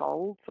reached his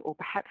goals, or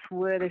perhaps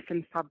were there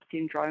some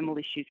subsyndromal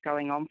issues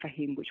going on for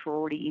him which were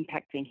already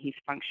impacting his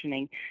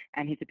functioning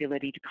and his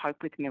ability to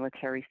cope with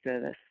military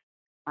service?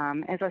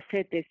 As I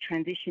said, there's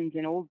challenges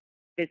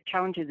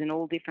in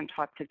all different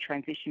types of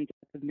transitions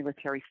of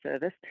military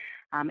service,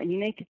 and you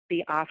need to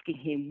be asking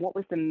him what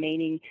was the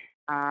meaning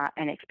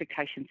and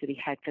expectations that he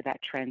had for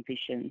that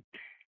transition.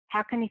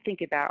 How can he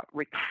think about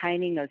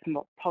retaining those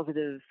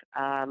positive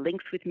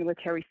links with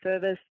military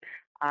service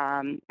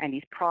and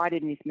his pride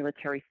in his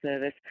military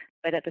service,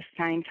 but at the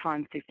same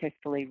time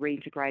successfully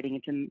reintegrating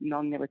into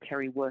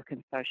non-military work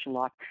and social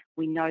life?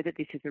 We know that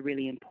this is a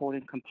really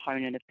important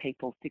component of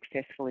people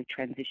successfully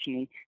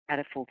transitioning out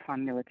of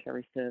full-time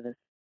military service.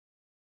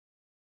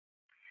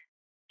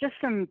 Just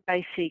some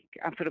basic,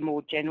 sort of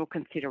more general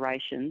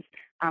considerations.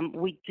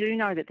 We do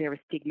know that there are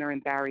stigma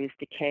and barriers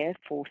to care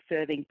for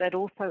serving, but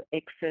also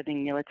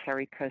ex-serving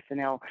military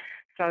personnel.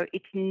 So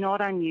it's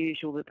not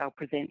unusual that they'll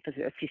present for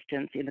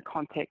assistance in the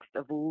context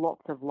of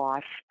lots of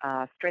life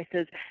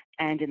stresses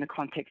and in the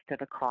context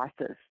of a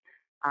crisis.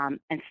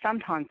 And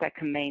sometimes that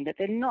can mean that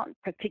they're not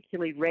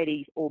particularly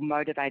ready or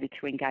motivated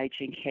to engage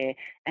in care.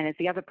 And as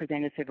the other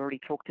presenters have already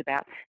talked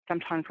about,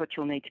 sometimes what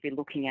you'll need to be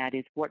looking at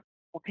is what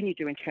can you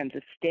do in terms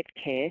of step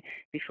care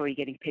before you're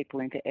getting people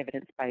into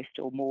evidence-based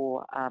or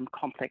more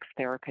complex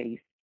therapies.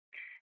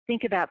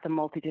 Think about the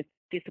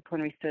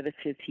multidisciplinary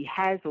services he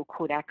has or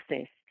could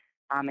access,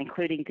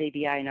 including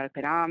DVA and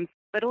Open Arms,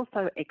 but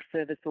also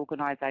ex-service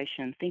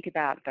organisations. Think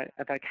about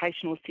a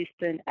vocational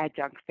assistant,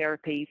 adjunct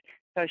therapies,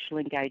 social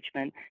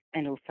engagement,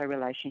 and also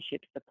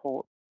relationship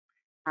support.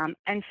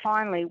 And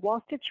finally,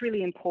 whilst it's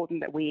really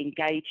important that we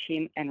engage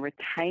him and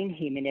retain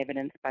him in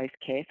evidence-based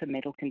care for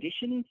mental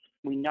conditions,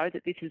 we know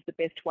that this is the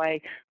best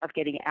way of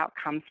getting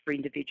outcomes for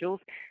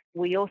individuals.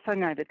 We also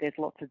know that there's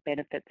lots of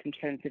benefits in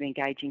terms of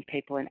engaging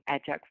people in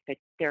adjunct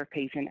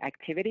therapies and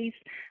activities,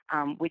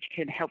 which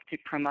can help to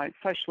promote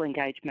social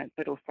engagement,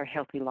 but also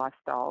healthy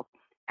lifestyles.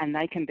 And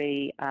they can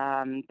be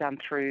done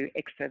through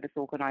ex-service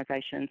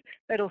organisations,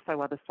 but also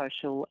other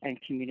social and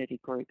community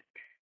groups.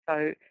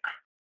 So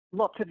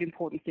lots of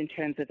importance in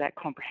terms of that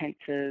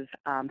comprehensive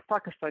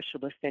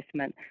psychosocial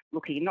assessment,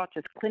 looking not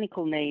just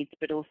clinical needs,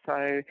 but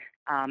also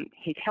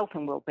his health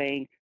and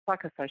wellbeing,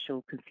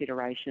 psychosocial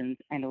considerations,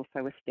 and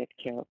also a step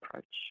care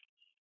approach.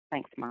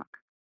 Thanks, Mark.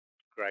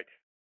 Great.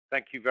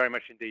 Thank you very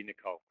much indeed,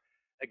 Nicole.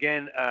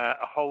 Again,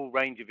 a whole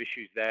range of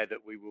issues there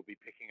that we will be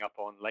picking up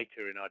on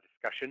later in our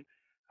discussion.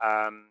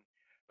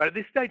 But at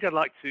this stage, I'd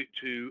like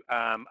to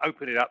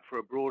open it up for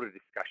a broader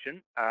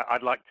discussion.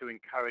 I'd like to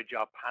encourage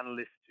our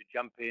panelists to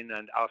jump in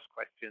and ask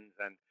questions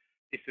and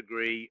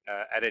disagree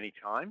at any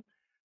time.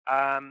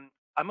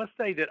 I must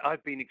say that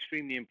I've been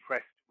extremely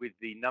impressed with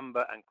the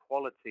number and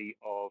quality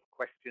of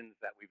questions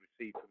that we've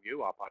received from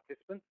you, our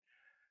participants.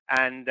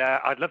 And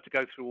I'd love to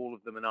go through all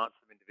of them and answer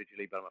them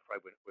individually, but I'm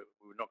afraid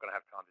we're not going to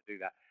have time to do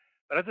that.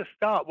 But as a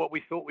start, what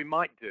we thought we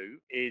might do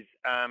is,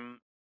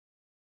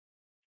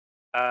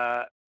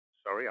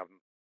 sorry, I'm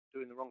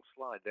doing the wrong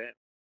slide there.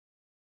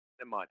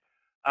 Never mind.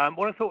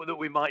 What I thought that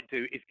we might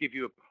do is give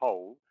you a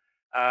poll.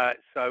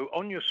 So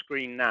on your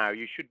screen now,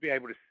 you should be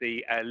able to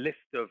see a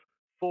list of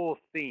 4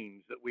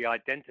 themes that we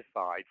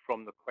identified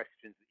from the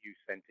questions that you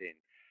sent in.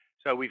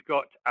 So we've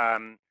got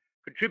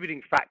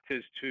contributing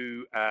factors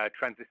to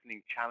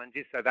transitioning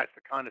challenges. So that's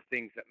the kind of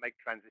things that make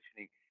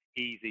transitioning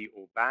easy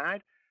or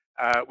bad.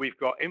 We've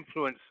got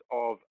influence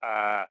of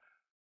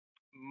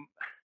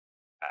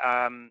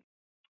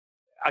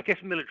I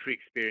guess military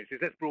experiences.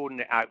 Let's broaden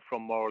it out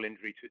from moral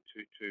injury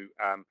to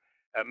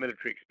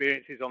military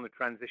experiences on the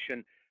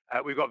transition.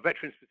 We've got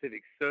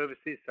veteran-specific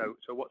services,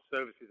 so what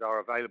services are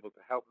available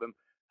to help them,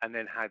 and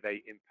then how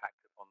they impact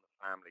upon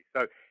the family.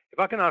 So if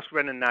I can ask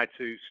Renan now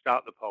to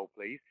start the poll,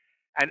 please.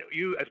 And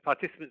you, as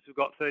participants, have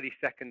got 30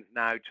 seconds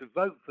now to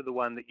vote for the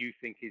one that you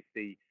think is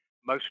the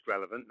most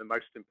relevant, the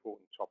most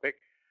important topic.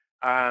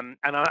 And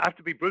I have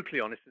to be brutally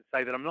honest and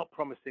say that I'm not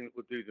promising that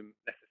we'll do them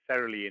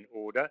necessarily in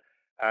order,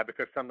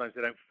 because sometimes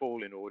they don't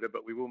fall in order,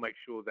 but we will make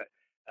sure that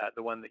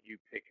the one that you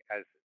pick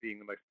as being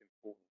the most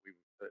important, we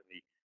will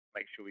certainly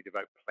make sure we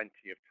devote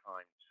plenty of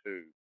time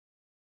to.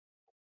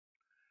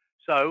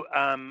 So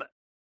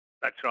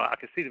that's right, I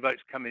can see the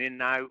votes coming in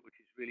now, which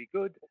is really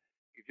good.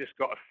 You've just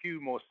got a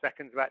few more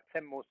seconds, about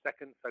 10 more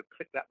seconds, so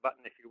click that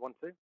button if you want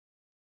to.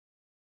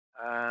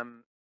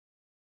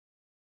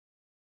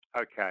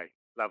 Okay,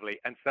 lovely.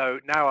 And so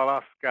now I'll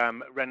ask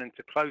Renan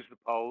to close the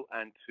poll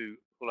and to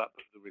pull up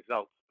the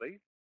results, please.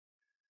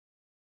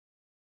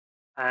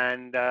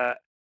 And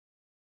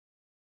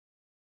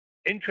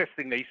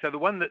interestingly, so the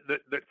one that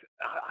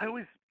I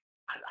always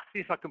see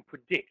if I can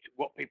predict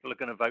what people are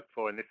going to vote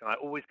for in this, and I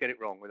always get it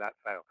wrong without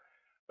fail.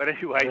 But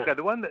anyway, so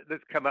the one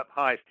that's come up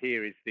highest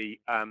here is the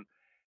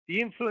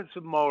influence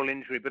of moral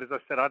injury. But as I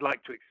said, I'd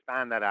like to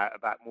expand that out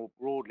about more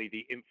broadly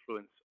the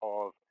influence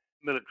of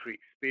military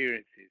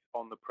experiences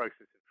on the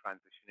process of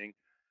transitioning,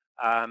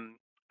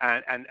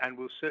 and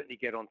we'll certainly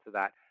get onto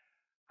that.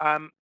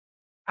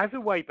 As a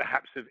way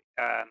perhaps of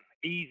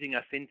easing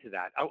us into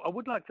that, I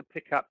would like to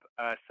pick up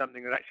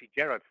something that actually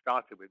Gerard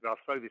started with, but I'll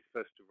throw this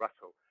first to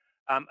Russell,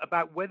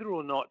 about whether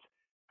or not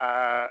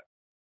uh,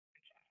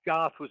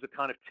 Garth was a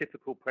kind of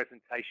typical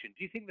presentation.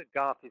 Do you think that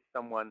Garth is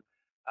someone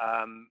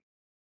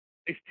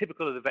is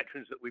typical of the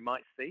veterans that we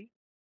might see?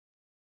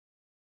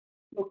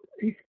 Look,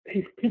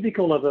 he's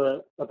typical of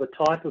a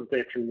type of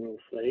veteran we'll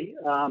see.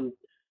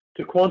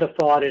 To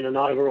quantify it in an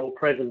overall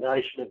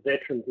presentation of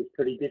veterans is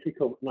pretty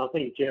difficult, and I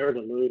think Gerard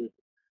alluded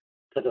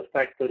to the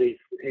fact that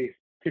he's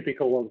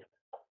typical of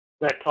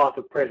that type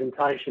of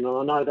presentation, and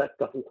I know that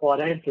doesn't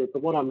quite answer it,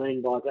 but what I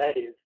mean by that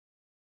is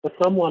for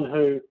someone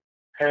who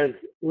has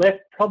left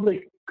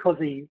probably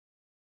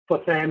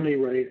for family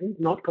reasons,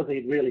 not because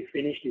he'd really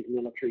finished his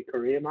military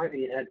career, maybe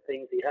he had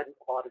things he hadn't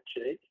quite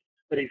achieved,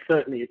 but he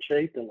certainly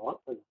achieved a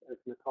lot, as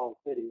Nicole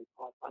said, he was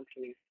high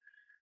functioning.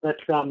 But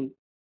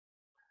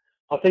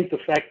I think the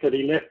fact that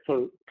he left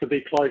to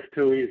be close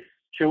to his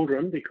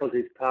children because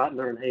his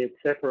partner and he had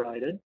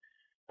separated,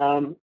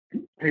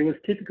 he was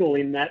typical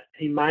in that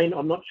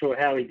I'm not sure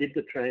how he did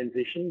the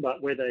transition,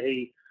 but whether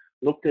he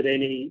looked at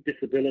any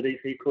disabilities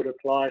he could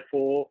apply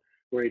for,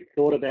 where he'd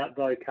thought about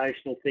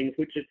vocational things,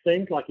 which it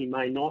seems like he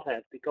may not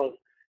have, because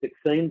it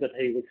seemed that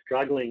he was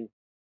struggling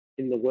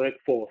in the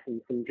workforce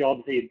and some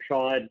jobs he had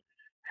tried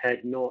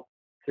had not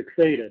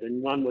succeeded.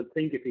 And one would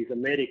think if he's a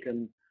medic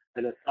and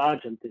a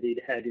sergeant that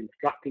he'd had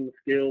instructing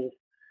skills,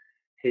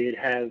 he'd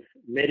have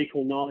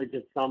medical knowledge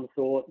of some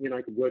sort, he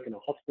could work in a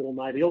hospital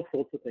maybe, all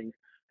sorts of things.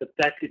 But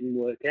that didn't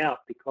work out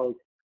because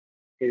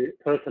his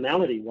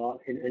personality-wise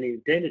and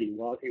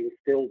identity-wise, he was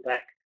still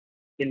back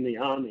in the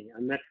army.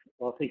 And that's,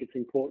 I think it's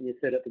important you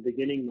said at the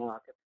beginning,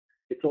 Mark,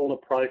 it's all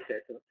a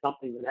process and it's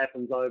something that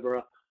happens over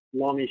a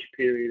longish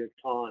period of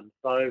time.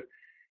 So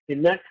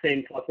in that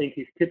sense, I think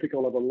he's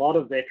typical of a lot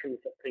of veterans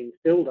that things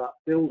build up,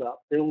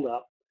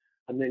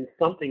 and then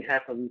something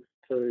happens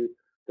to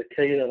the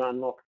key that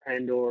unlocks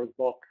Pandora's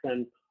box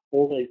and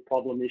all these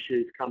problem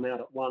issues come out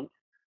at once,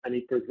 and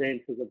he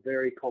presents as a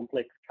very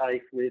complex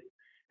case with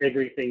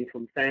everything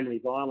from family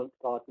violence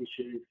type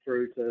issues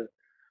through to,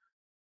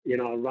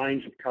 a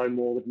range of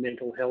comorbid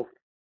mental health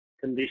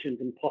conditions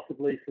and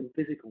possibly some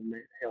physical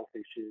health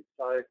issues.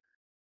 So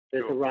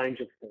there's a range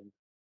of things.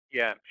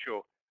 Yeah,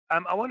 sure.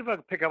 I wonder if I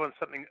could pick up on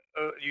something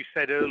you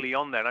said early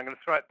on there. I'm going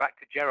to throw it back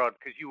to Gerard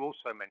because you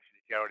also mentioned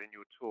it, Gerard, in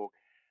your talk.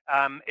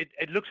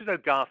 It looks as though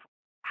Garth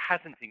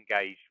hasn't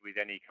engaged with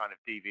any kind of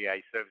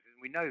DVA services.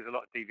 We know there's a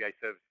lot of DVA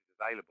services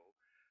available.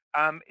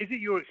 Is it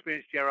your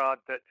experience, Gerard,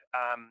 that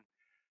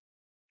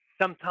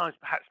sometimes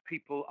perhaps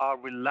people are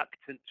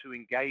reluctant to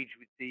engage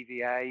with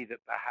DVA, that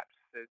perhaps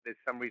there's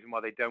some reason why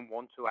they don't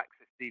want to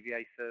access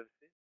DVA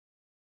services?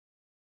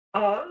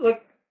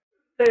 Look,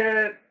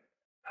 there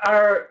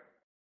are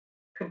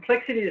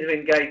complexities of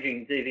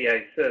engaging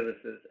DVA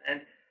services,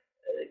 and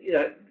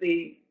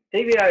the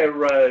DVA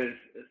arose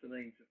as a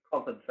means of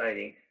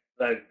compensating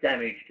those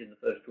damaged in the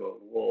First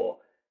World War,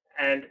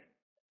 and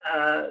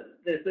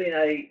there's been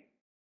a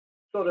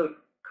sort of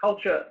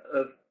culture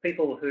of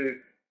people who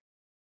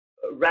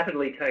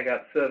rapidly take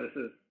up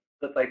services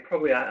that they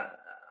probably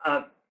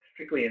aren't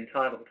strictly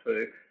entitled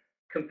to,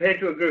 compared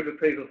to a group of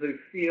people who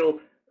feel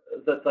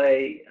that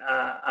they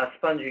are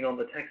sponging on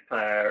the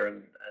taxpayer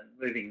and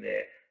moving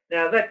there.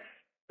 Now, that's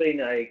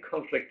been a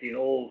conflict in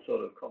all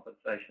sort of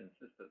compensation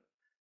systems.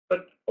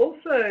 But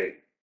also,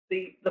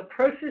 the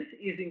process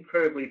is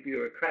incredibly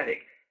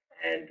bureaucratic.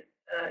 And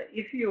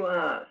if you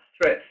are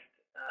stressed,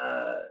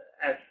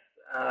 as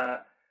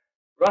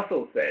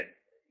Russell said,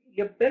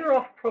 you're better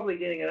off probably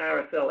getting an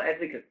RSL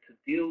advocate to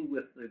deal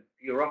with the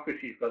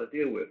bureaucracy you've got to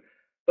deal with.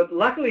 But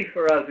luckily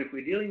for us, if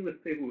we're dealing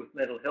with people with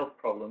mental health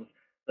problems,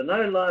 the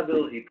no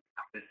liability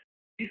process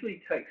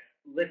usually takes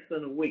less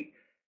than a week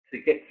to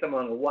get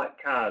someone a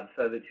white card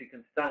so that you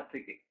can start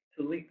to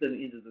link them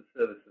into the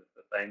services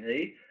that they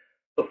need.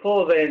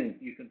 Before then,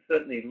 you can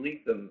certainly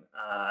link them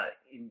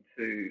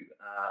into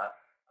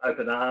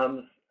Open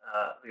Arms,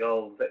 the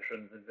old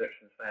Veterans and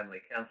Veterans Family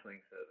Counselling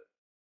Service.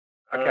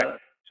 Okay,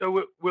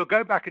 so we'll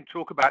go back and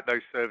talk about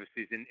those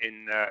services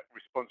in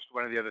response to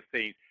one of the other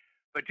themes.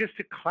 But just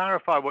to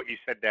clarify what you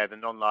said there, the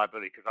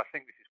non-liability, because I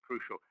think this is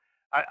crucial.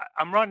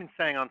 I'm right in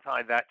saying, aren't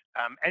I, that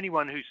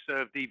anyone who's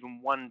served even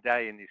one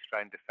day in the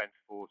Australian Defence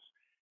Force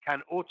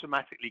can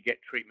automatically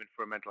get treatment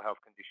for a mental health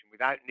condition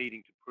without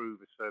needing to prove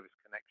a service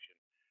connection.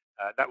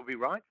 That would be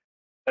right?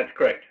 That's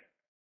correct.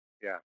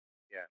 Yeah,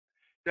 yeah.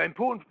 So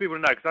important for people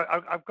to know, because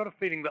I've got a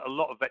feeling that a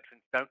lot of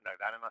veterans don't know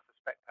that, and I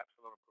suspect perhaps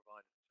a lot of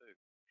providers too.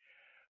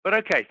 But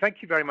okay,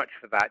 thank you very much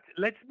for that.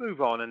 Let's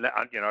move on, and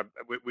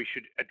we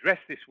should address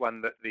this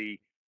one that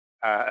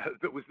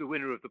that was the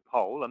winner of the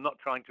poll. I'm not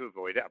trying to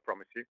avoid it, I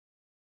promise you.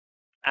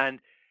 And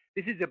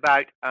this is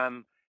about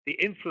the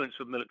influence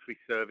of military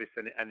service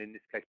and in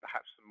this case,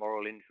 perhaps some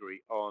moral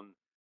injury on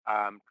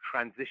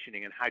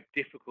transitioning and how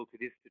difficult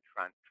it is to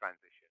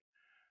transition.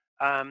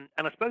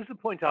 And I suppose the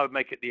point I would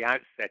make at the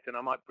outset, and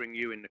I might bring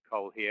you in,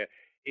 Nicole, here,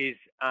 is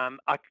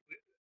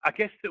I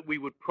guess that we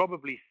would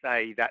probably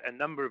say that a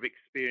number of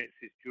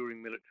experiences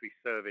during military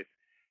service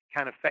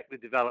can affect the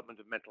development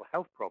of mental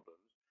health problems,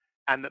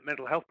 and that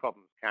mental health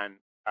problems can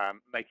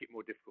make it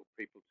more difficult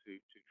for people to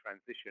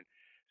transition.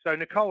 So,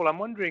 Nicole, I'm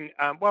wondering,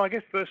 well, I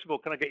guess first of all,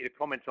 can I get you to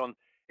comment on,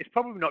 it's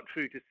probably not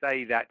true to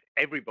say that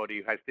everybody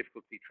who has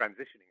difficulty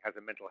transitioning has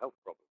a mental health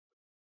problem.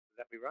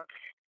 Would that be right?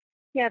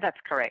 Yeah, that's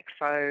correct.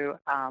 So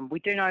we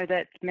do know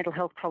that mental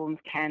health problems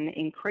can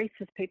increase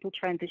as people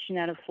transition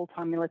out of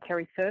full-time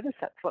military service.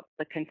 That's what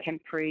the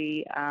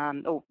contemporary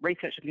or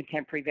research of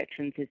contemporary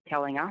veterans is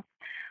telling us.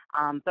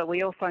 But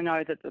we also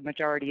know that the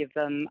majority of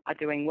them are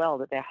doing well,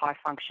 that they're high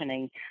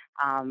functioning,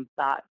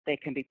 but there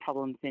can be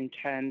problems in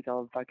terms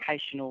of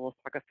vocational or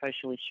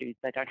psychosocial issues.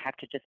 They don't have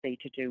to just be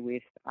to do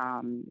with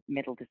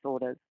mental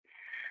disorders.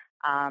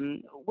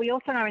 We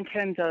also know in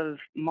terms of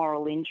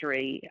moral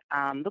injury,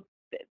 look,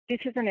 this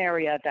is an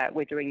area that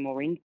we're doing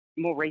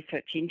more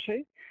research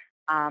into,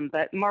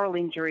 but moral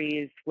injury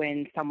is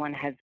when someone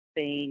has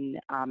been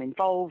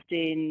involved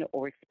in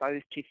or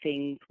exposed to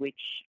things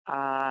which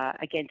are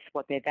against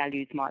what their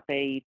values might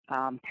be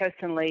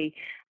personally,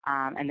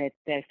 and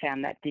they've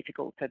found that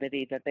difficult, so they've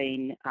either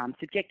been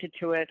subjected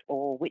to it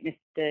or witnessed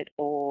it,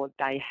 or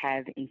they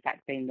have in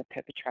fact been the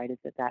perpetrators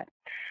of that.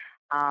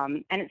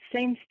 And it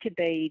seems to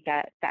be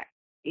that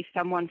if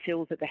someone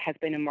feels that there has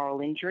been a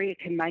moral injury, it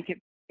can make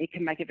it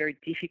very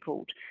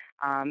difficult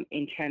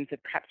in terms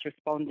of perhaps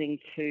responding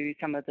to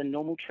some of the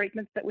normal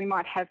treatments that we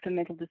might have for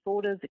mental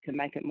disorders. It can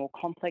make it more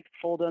complex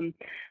for them.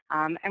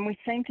 And we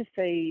seem to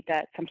see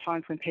that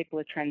sometimes when people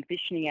are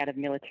transitioning out of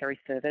military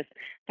service,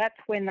 that's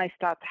when they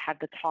start to have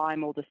the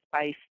time or the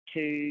space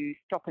to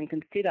stop and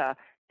consider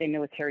their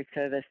military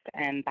service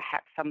and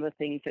perhaps some of the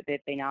things that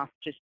they've been asked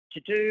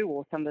to do,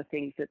 or some of the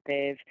things that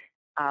they've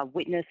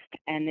witnessed,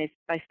 and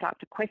they start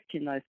to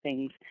question those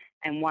things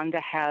and wonder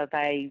how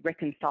they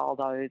reconcile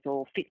those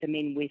or fit them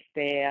in with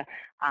their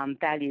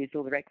values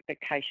or their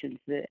expectations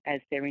as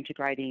they're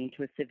integrating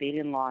into a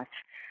civilian life.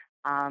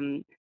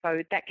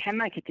 So that can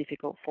make it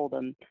difficult for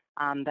them.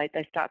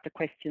 They start to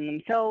question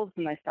themselves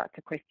and they start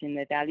to question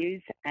their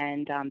values,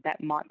 and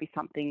that might be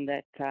something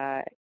that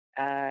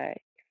can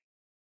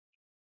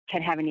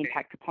have an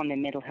impact upon their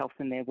mental health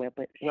and their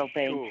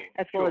well-being,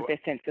 as well as their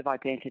sense of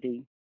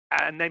identity.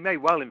 And they may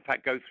well, in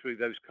fact, go through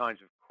those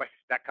kinds of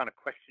that kind of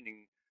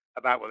questioning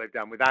about what they've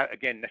done without,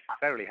 again,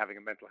 necessarily having a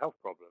mental health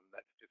problem.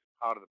 That's just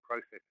part of the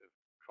process of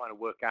trying to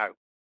work out,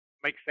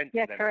 make sense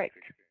of them. Correct.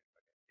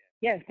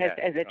 Yes,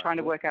 as they're trying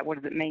to work out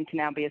what does it mean to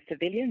now be a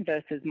civilian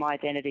versus my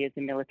identity as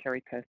a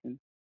military person.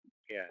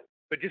 Yeah,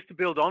 but just to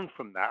build on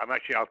from that,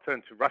 I'll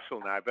turn to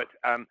Russell now, but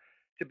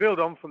to build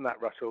on from that,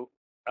 Russell,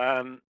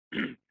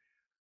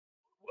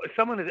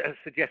 someone has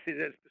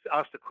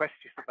asked a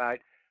question about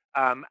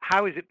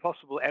how is it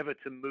possible ever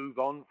to move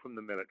on from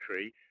the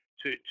military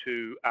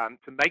to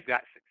make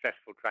that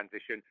successful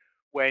transition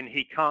when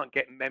he can't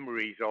get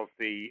memories of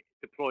the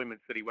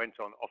deployments that he went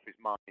on off his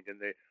mind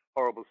and the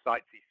horrible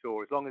sights he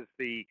saw? As long as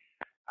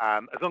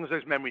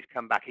those memories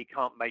come back, he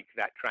can't make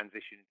that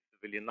transition into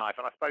civilian life.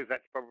 And I suppose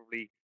that's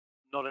probably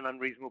not an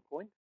unreasonable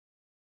point.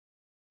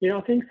 Yeah,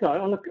 I think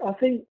so. Look, I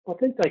think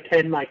they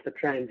can make the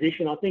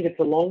transition. I think it's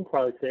a long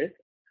process.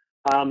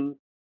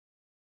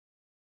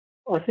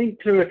 I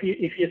think too, if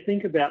you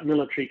think about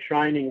military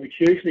training, which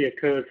usually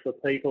occurs for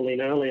people in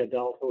early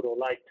adulthood or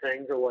late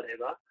teens or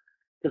whatever,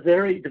 it's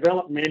very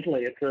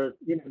developmentally.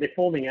 They're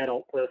forming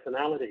adult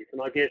personalities,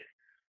 and I guess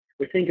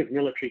we think of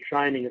military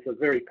training as a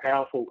very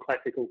powerful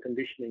classical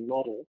conditioning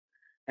model,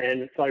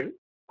 and so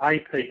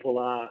people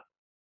are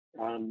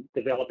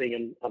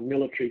developing a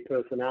military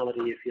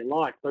personality, if you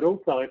like, but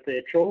also if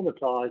they're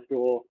traumatised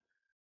or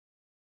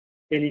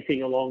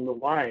anything along the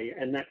way,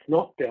 and that's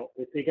not dealt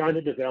with, they're going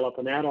to develop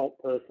an adult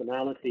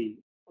personality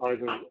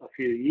over a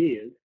few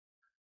years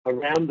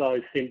around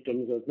those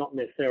symptoms of not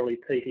necessarily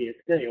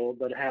PTSD,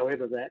 but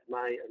however that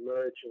may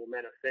emerge or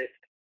manifest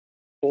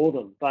for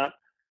them. But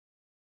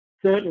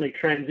certainly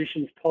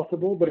transition's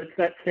possible, but it's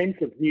that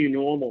sense of new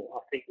normal I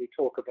think we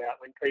talk about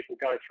when people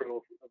go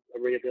through a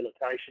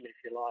rehabilitation,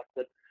 if you like,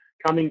 that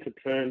coming to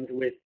terms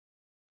with,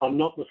 I'm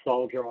not the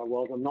soldier I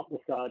was, I'm not the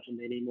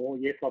sergeant anymore.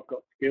 Yes, I've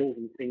got skills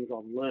and things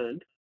I've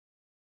learned,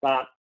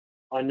 but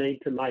I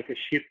need to make a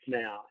shift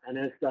now. And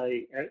as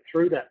they,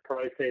 through that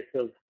process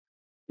of,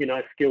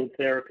 skilled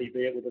therapy,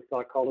 be it with a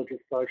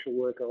psychologist, social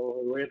worker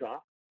or whoever,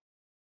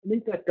 I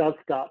think that does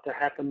start to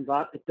happen,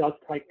 but it does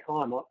take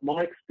time.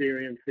 My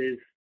experience is,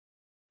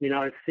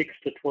 6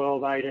 to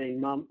 12,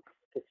 18 months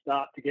to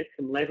start to get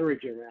some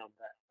leverage around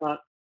that.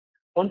 But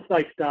once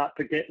they start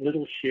to get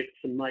little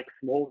shifts and make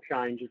small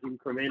changes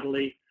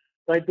incrementally,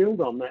 they build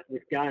on that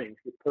with gains,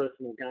 with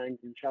personal gains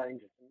and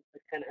changes. And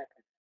it can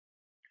happen.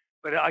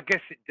 But I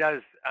guess it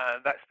does,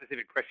 that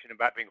specific question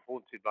about being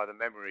haunted by the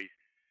memories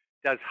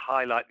does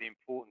highlight the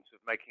importance of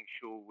making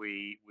sure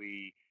we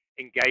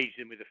engage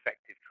them with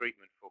effective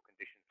treatment for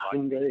conditions like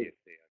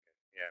PTSD,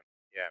 I guess.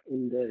 Yeah.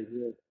 Indeed,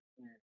 yes.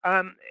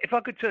 If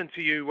I could turn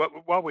to you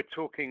while we're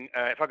talking,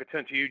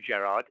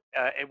 Gerard,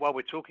 while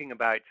we're talking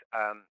about,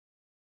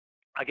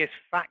 I guess,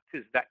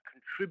 factors that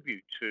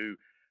contribute to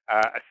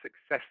a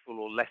successful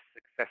or less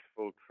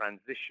successful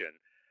transition.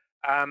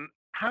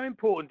 how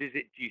important is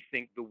it, do you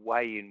think, the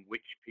way in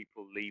which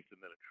people leave the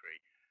military?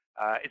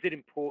 Is it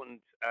important,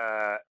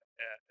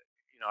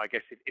 I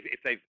guess, if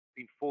they've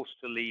been forced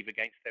to leave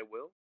against their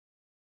will?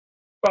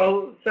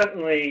 Well,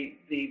 certainly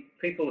the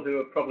people who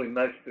are probably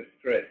most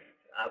distressed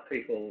are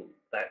people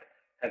that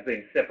have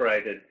been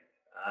separated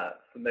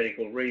for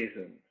medical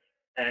reasons.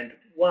 And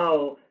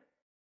while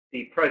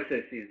the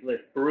process is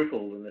less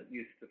brutal than it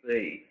used to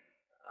be,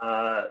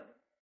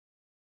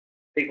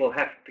 people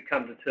have to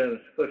come to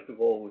terms, first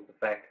of all, with the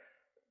fact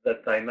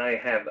that they may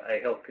have a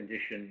health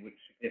condition which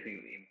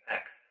significantly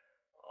impacts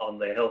on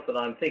their health. And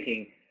I'm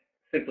thinking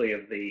simply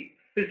of the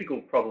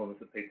physical problems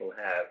that people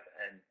have.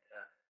 And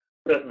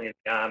certainly in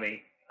the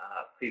Army,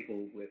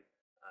 people with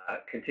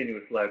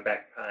continuous low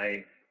back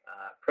pain,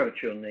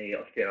 premature knee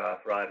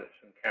osteoarthritis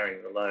from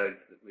carrying the loads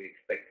that we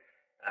expect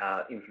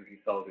infantry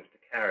soldiers to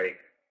carry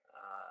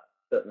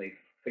certainly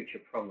feature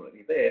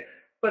prominently there.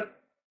 But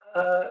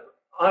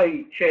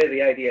I chair the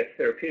ADF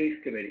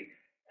Therapeutics Committee,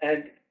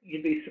 and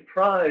you'd be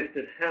surprised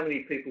at how many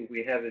people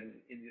we have in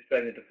the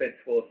Australian Defence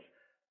Force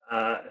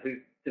who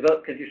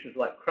develop conditions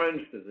like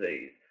Crohn's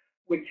disease,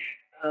 which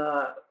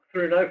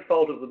through no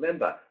fault of the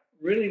member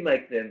really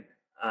make them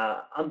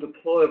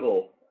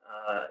undeployable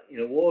in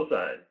a war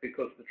zone,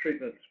 because the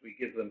treatments we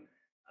give them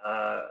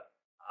are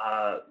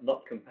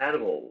not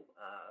compatible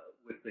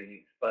with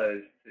being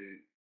exposed to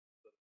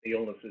the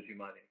illnesses you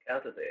might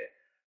encounter there.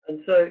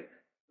 And so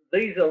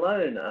these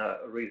alone are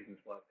reasons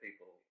why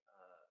people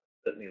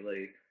certainly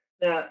leave.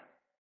 Now,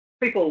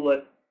 people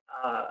that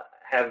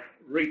have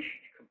reached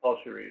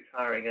compulsory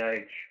retiring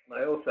age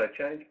may also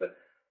change, but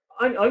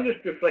I'm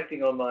just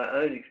reflecting on my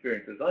own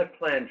experiences. I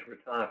plan to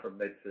retire from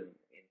medicine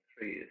in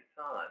 3 years'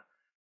 time,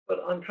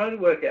 but I'm trying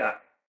to work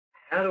out,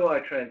 how do I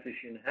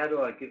transition? How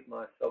do I give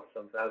myself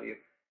some value?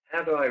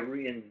 How do I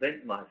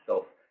reinvent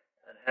myself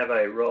and have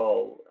a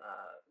role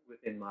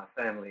within my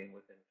family and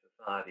within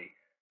society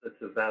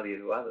that's of value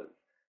to others?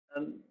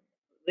 And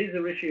these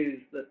are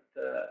issues that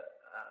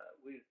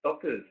we as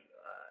doctors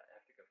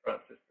have to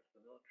confront, just as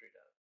the military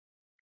does.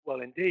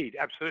 Well, indeed,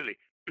 absolutely.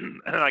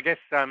 And I guess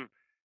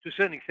to a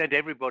certain extent,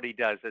 everybody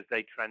does as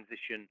they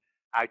transition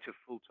out of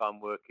full-time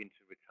work into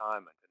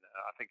retirement. And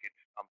I think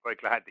I'm very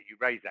glad that you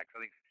raised that, because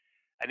I think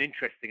it's an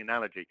interesting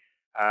analogy.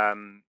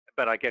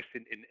 But I guess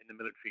in the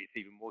military, it's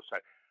even more so.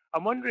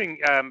 I'm wondering,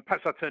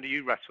 perhaps I'll turn to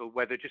you, Russell,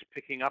 whether, just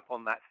picking up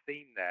on that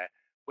theme there,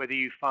 whether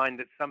you find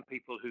that some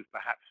people who've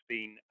perhaps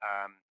been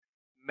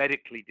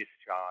medically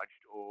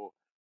discharged or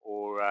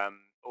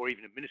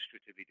even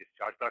administratively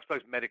discharged, but I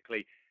suppose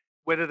medically,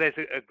 whether there's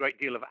a great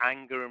deal of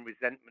anger and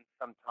resentment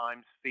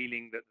sometimes,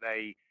 feeling that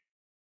they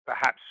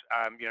perhaps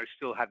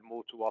still had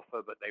more to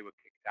offer, but they were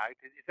kicked out.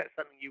 Is that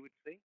something you would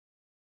see?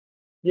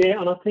 Yeah,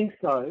 and I think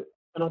so.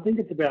 And I think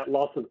it's about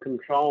loss of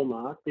control,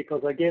 Mark,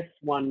 because I guess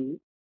I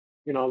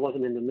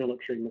wasn't in the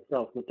military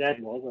myself. My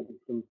dad was. I did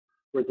some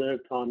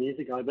reserve time years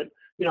ago. But,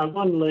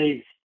 one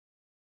leaves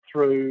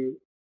through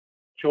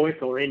choice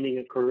or ending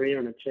a career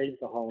and achieves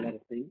a whole lot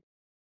of things.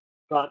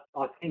 But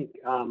I think,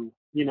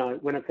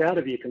 when it's out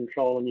of your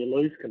control and you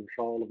lose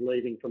control of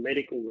leaving for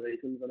medical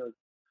reasons, and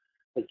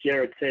as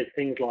Jared says,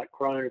 things like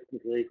Crohn's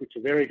disease, which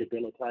are very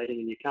debilitating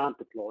and you can't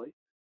deploy,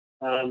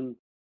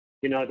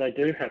 they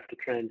do have to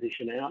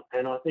transition out.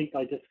 And I think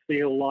they just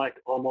feel like,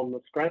 I'm on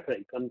the scrap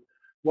heap. And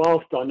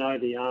whilst I know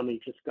the Army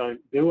just don't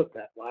do it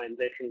that way, and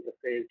Veterans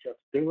Affairs just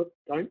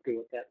don't do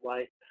it that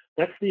way,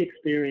 that's the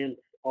experience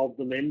of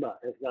the member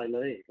as they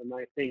leave. And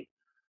they think,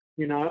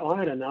 I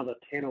had another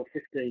 10 or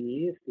 15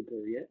 years to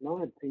do yet, and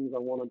I had things I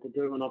wanted to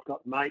do, and I've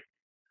got mates,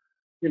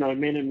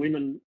 men and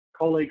women,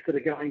 colleagues that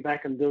are going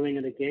back and doing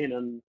it again,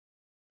 and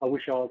I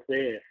wish I was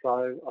there.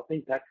 So I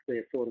think that's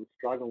their sort of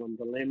struggle and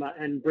dilemma,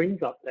 and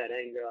brings up that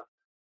anger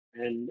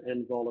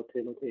and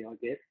volatility, I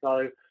guess.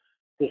 So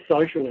the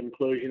social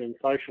inclusion and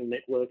social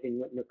networking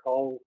that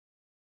Nicole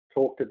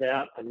talked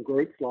about, and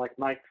groups like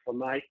Mates for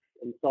Mates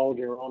and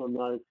Soldier On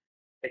and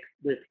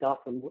this stuff,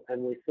 and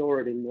we saw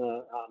it in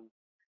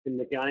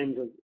the games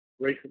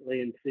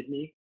recently in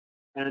Sydney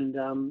and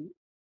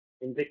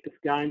Invictus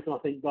Games. And I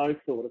think those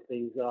sort of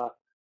things are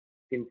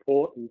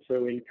important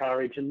to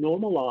encourage and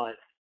normalise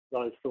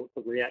those sorts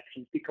of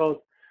reactions, because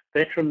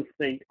veterans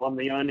think, I'm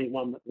the only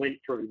one that went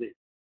through this.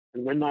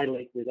 And when they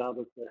link with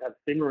others that have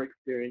similar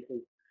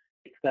experiences,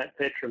 it's that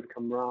veteran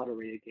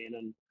camaraderie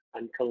again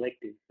and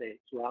collective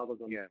sense, rather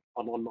than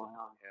I'm on my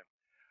own. Yeah.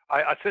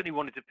 I certainly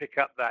wanted to pick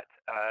up that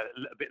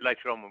a bit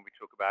later on when we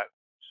talk about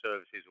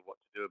services or what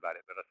to do about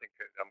it, but I think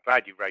I'm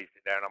glad you raised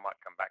it there, and I might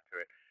come back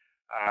to it.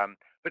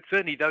 But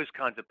certainly those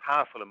kinds of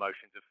powerful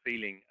emotions of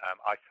feeling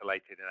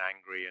isolated and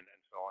angry and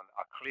so on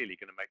are clearly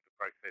going to make the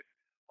process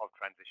of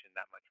transition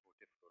that much more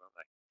difficult, aren't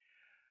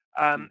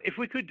they? If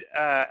we could,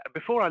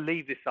 before I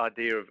leave this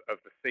idea of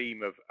the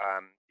theme of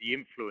the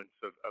influence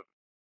of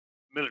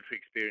military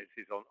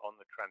experiences on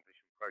the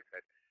transition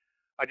process,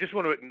 I just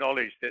want to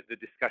acknowledge that the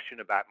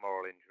discussion about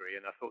moral injury,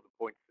 and I thought the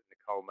points that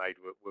Nicole made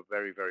were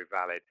very, very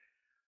valid.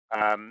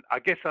 I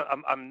guess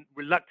I'm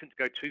reluctant to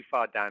go too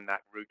far down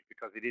that route,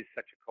 because it is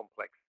such a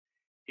complex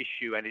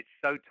issue, and it's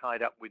so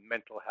tied up with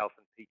mental health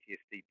and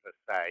PTSD per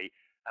se.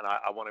 And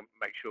I want to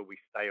make sure we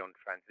stay on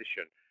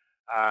transition.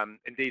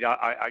 Indeed,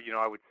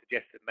 I would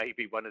suggest that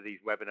maybe one of these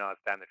webinars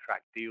down the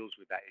track deals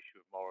with that issue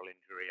of moral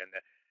injury and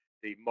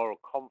the moral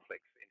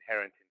conflicts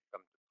inherent in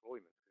some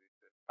deployments.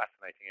 It's a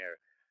fascinating area.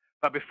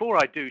 But before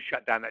I do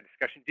shut down that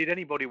discussion, did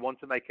anybody want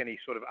to make any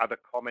sort of other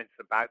comments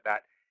about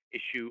that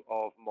issue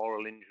of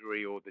moral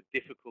injury or the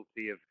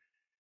difficulty of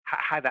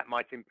how that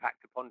might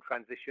impact upon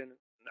transition?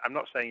 I'm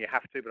not saying you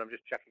have to, but I'm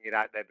just checking it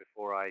out there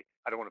before I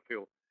don't want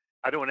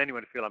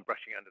anyone to feel I'm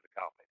brushing it under the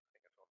carpet. I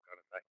think that's what I'm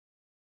trying to say.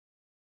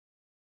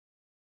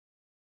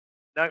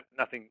 No,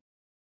 nothing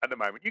at the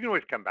moment. You can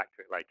always come back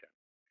to it later.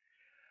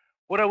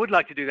 What I would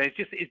like to do then is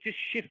just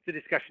shift the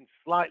discussion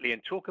slightly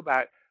and talk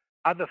about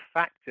other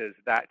factors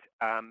that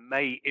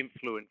may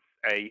influence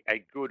a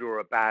good or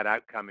a bad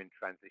outcome in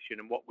transition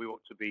and what we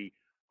ought to be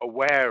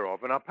aware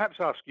of. And I'll perhaps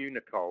ask you,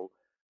 Nicole,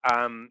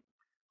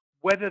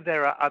 whether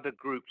there are other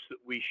groups that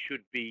we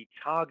should be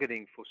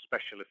targeting for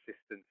special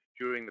assistance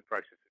during the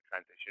process of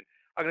transition.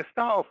 I'm going to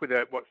start off with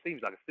what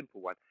seems like a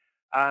simple one.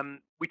 I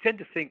tend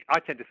to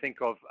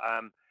think of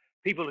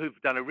people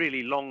who've done a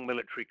really long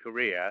military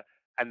career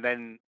and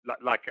then,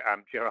 like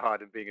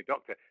Gerard and being a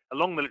doctor, a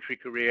long military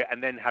career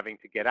and then having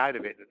to get out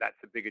of it,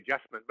 that's a big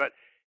adjustment. But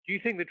do you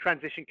think the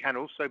transition can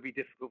also be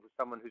difficult for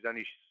someone who's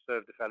only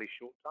served a fairly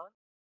short time?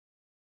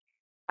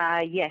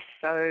 Yes,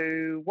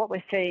 so what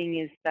we're seeing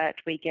is that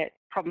we get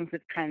problems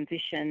with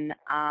transition,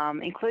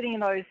 including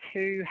those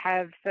who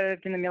have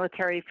served in the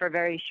military for a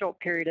very short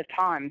period of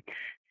time.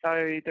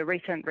 So the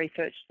recent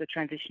research, the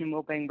Transition and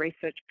Wellbeing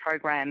Research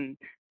Program,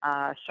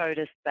 showed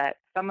us that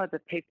some of the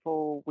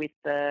people with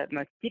the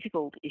most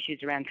difficult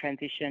issues around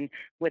transition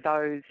were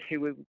those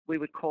who we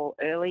would call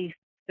early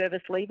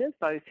service leavers,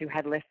 those who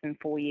had less than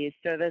 4 years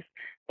service,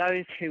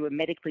 those who were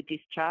medically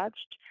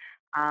discharged,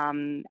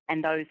 and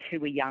those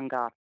who were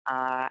younger.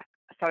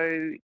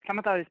 So some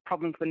of those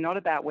problems were not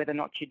about whether or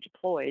not you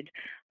deployed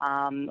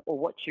or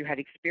what you had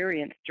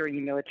experienced during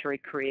your military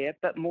career,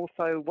 but more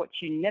so what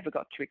you never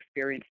got to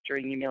experience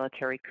during your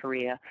military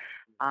career.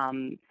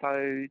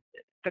 So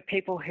for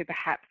people who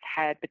perhaps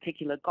had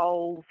particular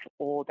goals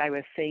or they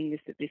were seeing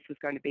that this was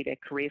going to be their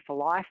career for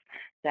life,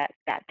 that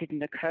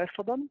didn't occur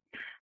for them.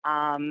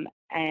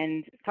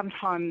 And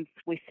sometimes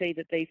we see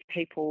that these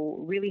people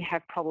really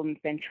have problems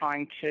then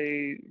trying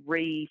to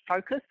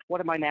refocus.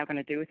 What am I now going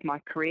to do with my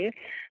career?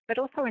 But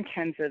also in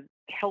terms of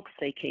help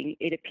seeking,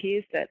 it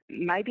appears that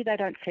maybe they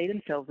don't see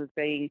themselves as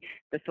being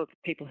the sorts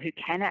of people who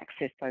can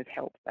access those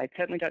helps. They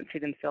certainly don't see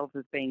themselves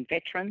as being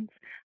veterans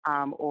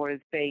or as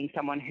being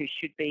someone who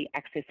should be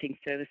accessing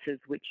services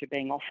which are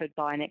being offered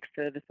by an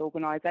ex-service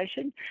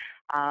organisation.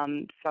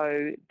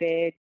 So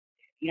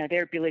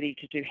their ability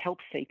to do help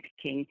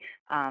seeking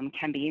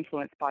can be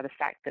influenced by the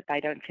fact that they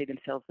don't see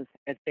themselves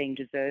as being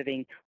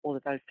deserving or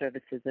that those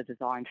services are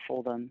designed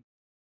for them.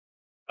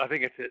 I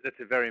think that's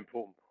a very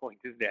important point,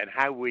 isn't it? And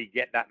how we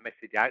get that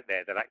message out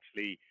there that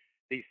actually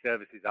these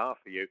services are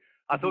for you.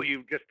 I thought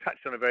you just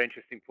touched on a very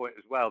interesting point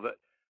as well, that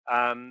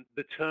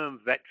the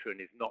term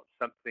veteran is not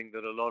something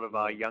that a lot of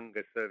our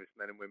younger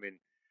servicemen and women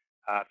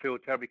feel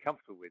terribly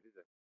comfortable with, is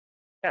it?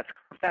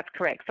 That's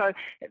correct. So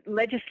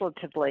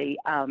legislatively,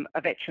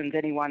 a veteran's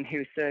anyone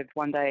who served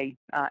 1 day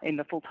in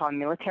the full-time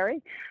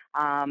military.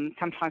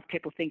 Sometimes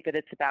people think that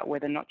it's about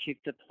whether or not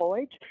you've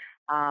deployed,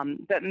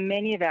 but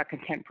many of our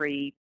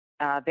contemporary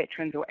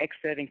veterans or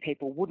ex-serving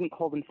people wouldn't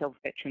call themselves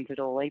veterans at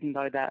all, even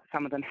though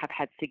some of them have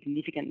had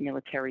significant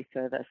military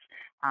service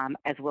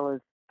as well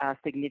as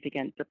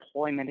significant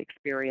deployment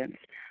experience.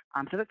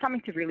 So that's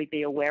something to really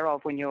be aware of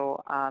when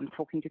you're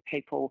talking to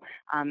people.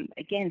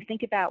 Again,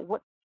 think about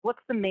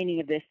what's the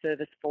meaning of their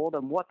service for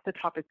them? What's the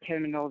type of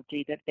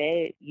terminology that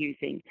they're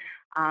using?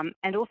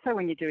 And also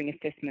when you're doing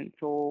assessments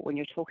or when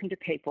you're talking to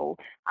people,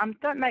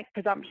 don't make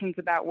presumptions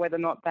about whether or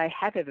not they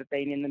have ever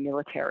been in the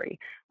military.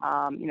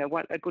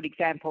 A good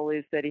example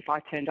is that if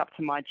I turned up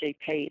to my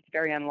GP, it's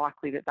very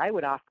unlikely that they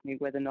would ask me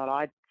whether or not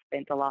I'd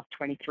spent the last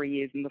 23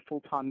 years in the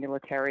full-time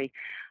military.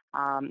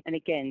 And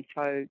again,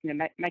 so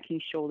making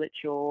sure that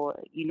you're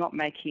not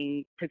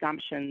making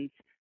presumptions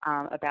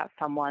about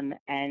someone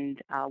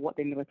and what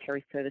their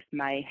military service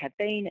may have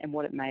been and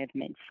what it may have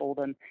meant for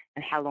them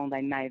and how long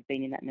they may have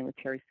been in that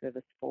military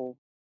service for.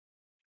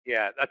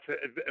 Yeah, that's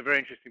a very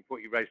interesting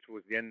point you raised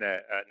towards the end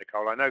there,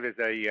 Nicole. I know there's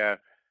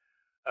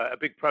a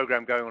big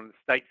program going on in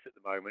the States at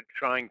the moment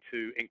trying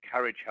to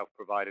encourage health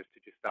providers to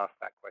just ask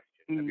that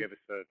question. Have you ever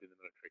served in the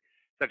military?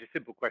 Such a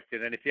simple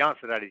question. And if the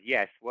answer to that is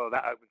yes, well,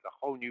 that opens a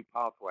whole new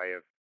pathway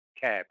of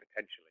care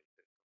potentially.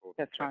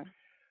 That's right.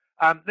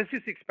 Let's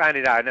just expand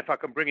it out, and if I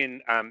can bring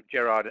in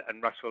Gerard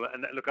and Russell,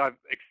 and look, I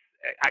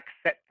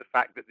accept the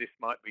fact that this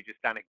might be just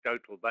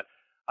anecdotal, but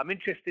I'm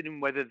interested in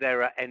whether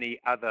there are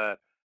any other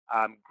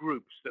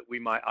groups that we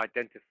might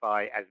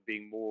identify as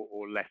being more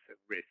or less at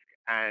risk.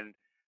 And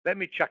let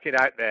me chuck it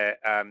out there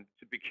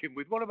to begin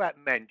with. What about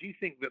men? Do you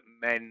think that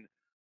men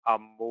are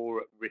more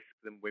at risk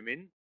than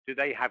women? Do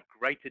they have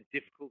greater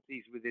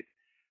difficulties with this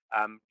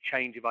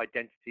change of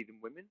identity than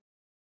women?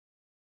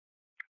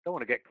 Don't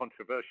want to get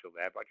controversial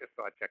there, but I just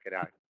thought I'd check it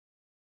out.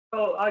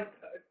 Well,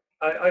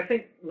 I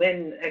think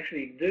men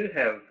actually do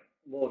have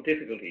more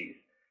difficulties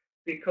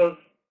because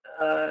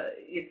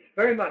it's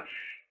very much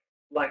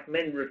like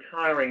men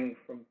retiring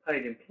from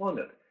paid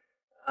employment.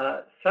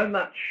 So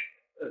much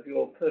of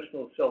your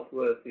personal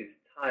self-worth is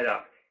tied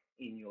up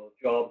in your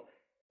job,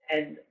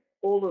 and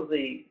all of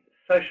the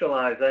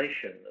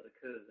socialization that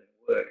occurs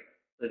in work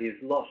that is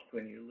lost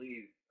when you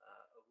leave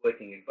a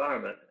working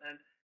environment. And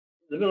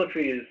the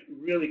military is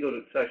really good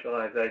at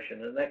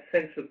socialization, and that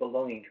sense of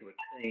belonging to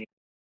a team,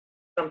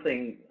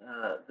 something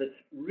that's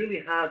really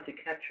hard to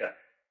capture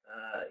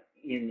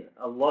in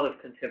a lot of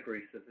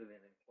contemporary civilian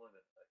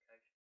employment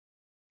locations.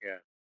 Yeah,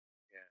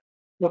 yeah.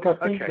 Look, I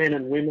think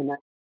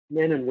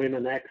men and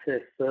women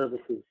access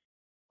services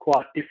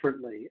quite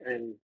differently,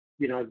 and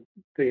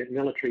be it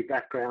military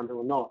background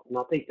or not. And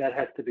I think that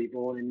has to be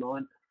borne in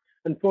mind.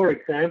 And for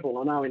example,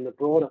 I know in the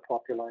broader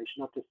population,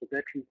 not just the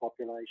veteran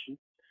population,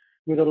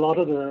 with a lot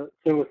of the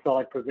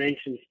suicide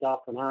prevention stuff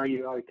and Are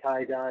You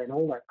OK Day and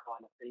all that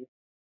kind of thing,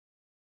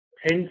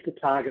 tends to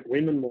target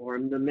women more,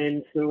 and the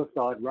men's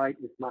suicide rate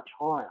is much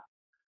higher.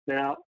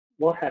 Now,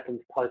 what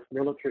happens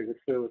post-military with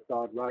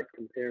suicide rate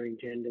comparing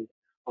genders,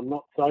 I'm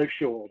not so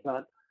sure,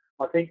 but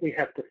I think we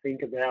have to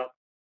think about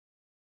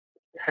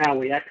how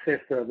we access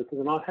services.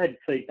 And I've had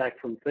feedback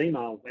from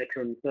female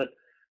veterans that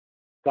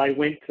they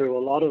went to a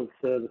lot of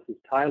services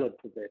tailored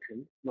for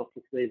veterans, not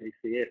just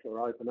CVCF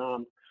or Open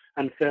Arms,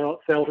 and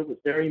felt it was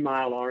very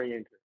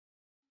male-oriented.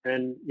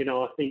 And,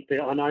 I think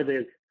I know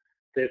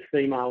there's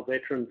female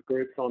veterans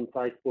groups on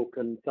Facebook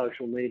and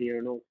social media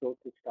and all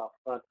sorts of stuff,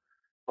 but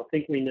I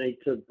think we need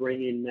to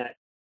bring in that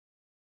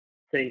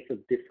sense of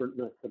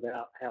differentness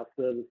about how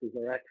services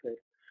are accessed.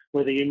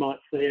 Whether you might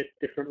see it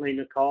differently,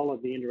 Nicole,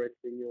 I'd be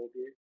interested in your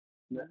view.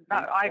 No,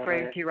 I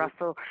agree with you,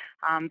 Russell.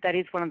 That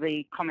is one of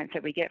the comments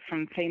that we get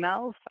from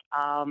females,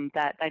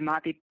 that they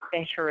might be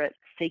better at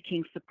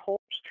seeking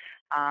support,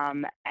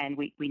 and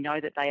we know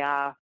that they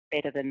are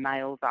better than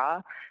males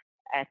are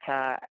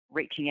at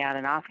reaching out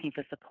and asking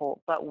for support,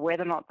 but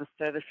whether or not the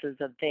services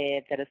are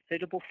there that are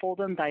suitable for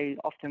them, they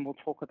often will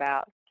talk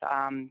about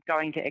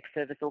going to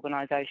ex-service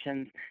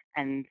organisations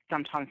and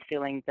sometimes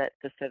feeling that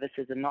the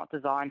services are not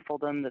designed for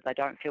them, that they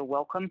don't feel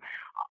welcome.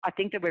 I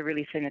think that we're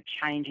really seeing a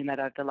change in that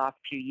over the last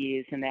few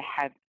years, and there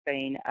has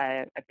been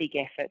a big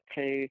effort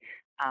to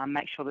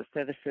make sure that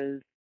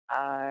services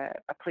are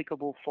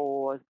applicable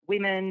for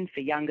women, for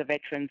younger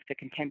veterans, for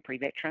contemporary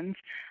veterans,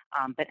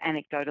 but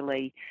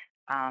anecdotally,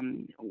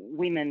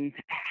 women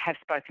have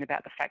spoken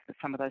about the fact that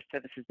some of those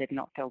services they've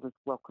not felt as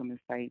welcome as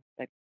they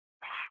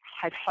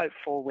had hoped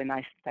for when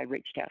they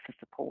reached out for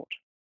support.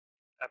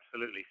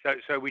 Absolutely.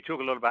 So we talk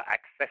a lot about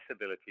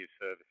accessibility of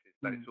services,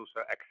 but it's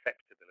also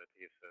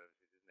acceptability of services,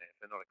 isn't it? If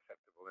they're not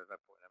acceptable, there's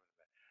no point having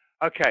them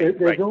there. Okay,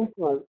 there's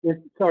also,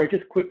 sorry,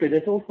 just quickly,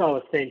 there's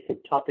also a sense of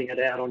toughing it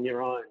out on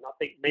your own. I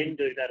think men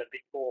do that a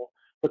bit more,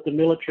 but the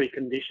military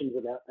conditions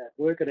about that.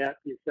 Work it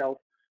out for yourself.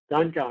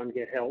 Don't go and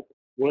get help.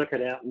 Work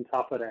it out and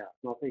tough it out.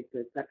 And I think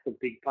that's a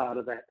big part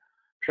of that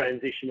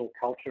transitional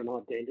culture and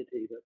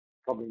identity that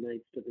probably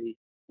needs to be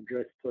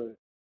addressed too.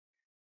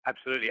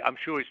 Absolutely. I'm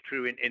sure it's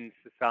true in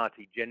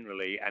society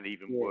generally, and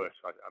even worse,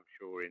 I'm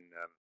sure, in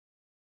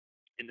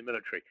the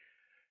military.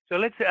 So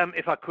let's,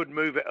 if I could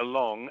move it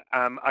along,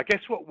 I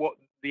guess what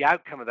the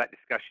outcome of that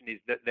discussion is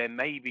that there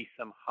may be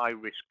some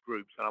high-risk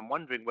groups, and I'm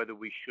wondering whether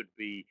we should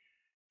be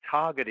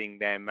targeting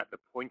them at the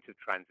point of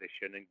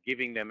transition and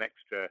giving them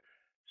extra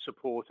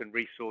support and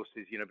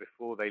resources,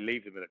 before they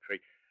leave the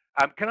military.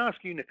 Can I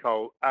ask you,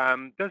 Nicole,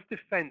 does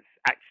Defence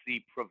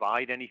actually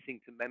provide anything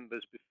to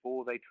members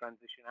before they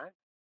transition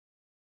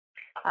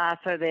out?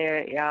 So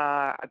there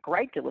are a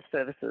great deal of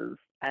services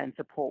and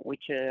support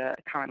which are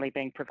currently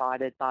being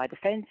provided by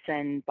Defence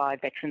and by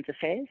Veterans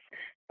Affairs.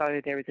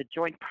 So there is a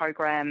joint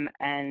program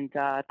and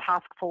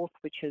task force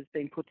which has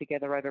been put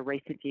together over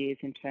recent years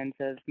in terms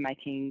of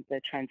making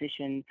the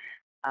transition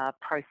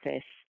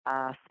process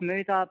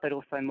smoother but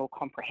also more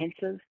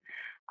comprehensive.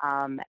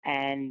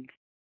 And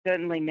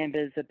certainly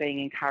members are being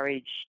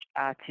encouraged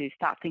to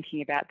start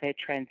thinking about their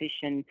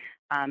transition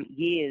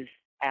years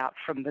out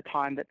from the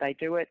time that they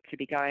do it, to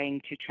be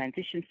going to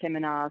transition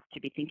seminars, to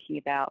be thinking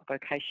about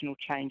vocational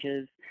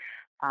changes,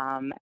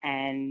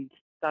 and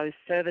those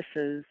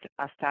services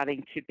are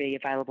starting to be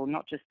available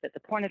not just at the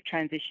point of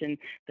transition,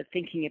 but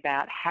thinking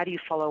about how do you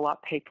follow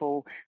up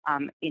people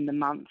in the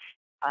months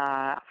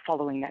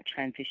following that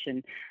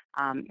transition.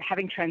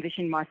 Having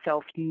transitioned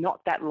myself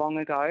not that long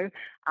ago,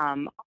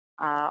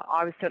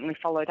 I was certainly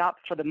followed up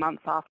for the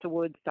months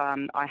afterwards.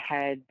 I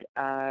had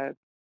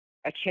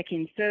a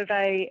check-in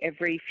survey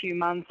every few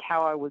months,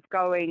 how I was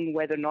going,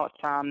 whether or not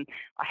I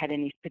had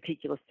any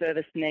particular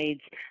service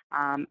needs,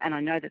 and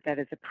I know that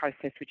is a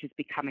process which is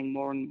becoming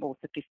more and more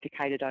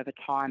sophisticated over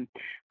time.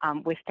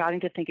 We're starting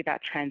to think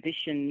about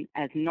transition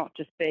as not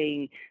just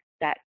being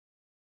that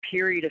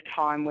period of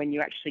time when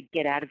you actually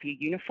get out of your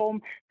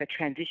uniform, but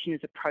transition is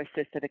a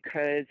process that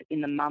occurs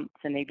in the months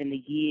and even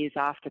the years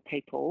after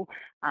people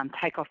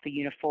take off the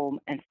uniform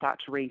and start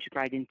to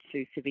reintegrate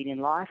into civilian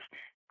life.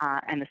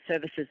 and the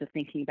services are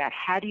thinking about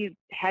how do you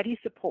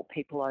support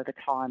people over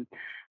time.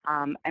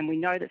 And we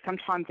know that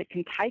sometimes it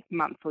can take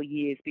months or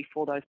years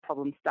before those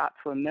problems start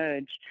to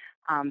emerge.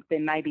 There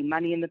may be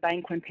money in the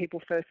bank when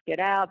people first get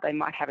out. They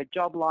might have a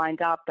job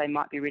lined up. They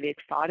might be really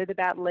excited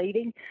about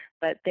leaving,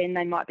 but then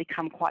they might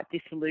become quite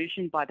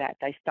disillusioned by that.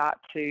 They start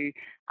to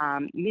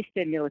miss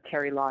their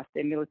military life,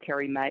 their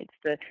military mates.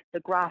 The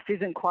grass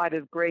isn't quite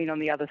as green on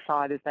the other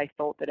side as they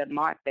thought that it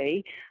might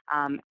be,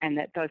 and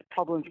that those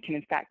problems can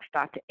in fact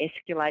start to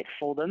escalate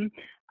for them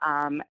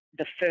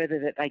the further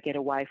that they get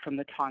away from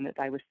the time that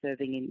they were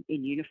serving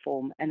in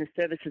uniform. And the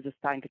services are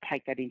starting to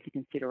take that into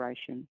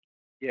consideration.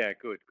 Yeah,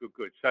 good.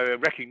 So a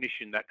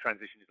recognition that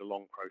transition is a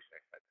long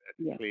process.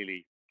 That's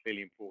clearly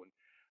important.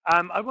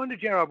 I wonder,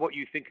 Gerard, what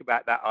you think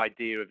about that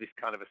idea of this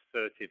kind of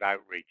assertive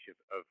outreach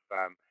of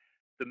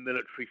the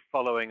military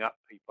following up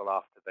people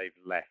after they've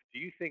left. Do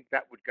you think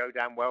that would go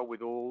down well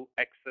with all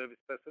ex-service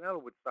personnel, or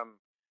would some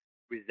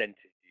resent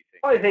it, do you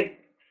think? I think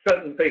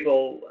certain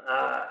people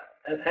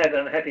have had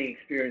unhappy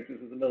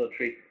experiences with the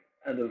military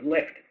and have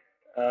left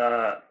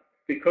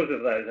because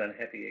of those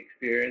unhappy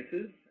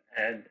experiences.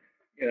 And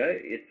you know,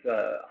 it's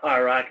a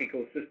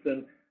hierarchical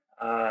system.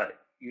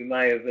 You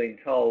may have been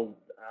told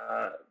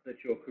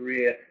that your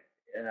career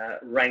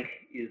rank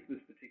is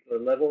this particular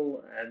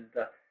level, and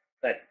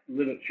that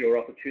limits your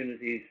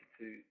opportunities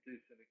to do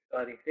some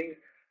exciting things.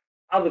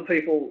 Other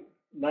people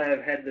may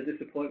have had the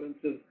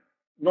disappointments of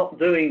not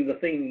doing the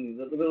thing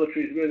that the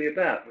military is really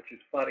about, which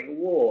is fighting a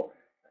war.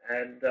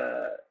 And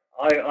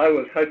I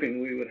was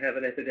hoping we would have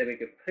an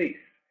epidemic of peace,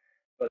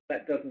 but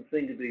that doesn't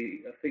seem to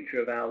be a feature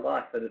of our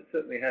life, and it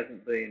certainly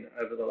hasn't been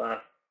over the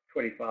last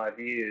 25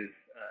 years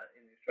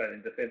in the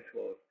Australian Defence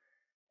Force.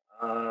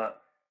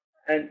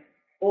 And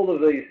all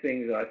of these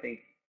things, I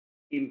think,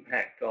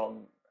 impact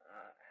on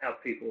how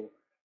people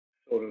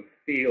sort of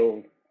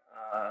feel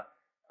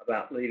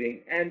about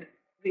leaving. And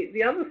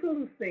the other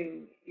sort of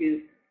thing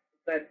is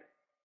that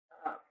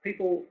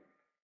people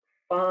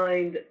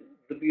find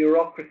the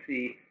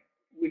bureaucracy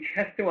which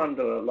has to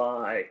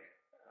underlie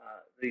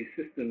these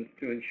systems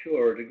to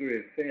ensure a degree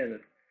of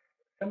fairness.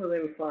 Some of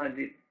them find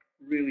it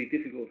really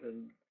difficult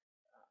and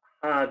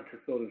hard to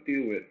sort of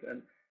deal with,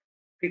 and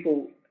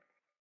people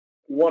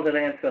want an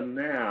answer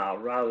now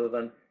rather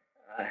than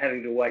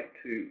having to wait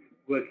to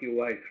work your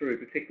way through,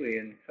 particularly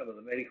in some of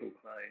the medical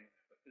claims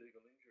for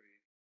physical injuries,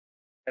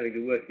 having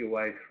to work your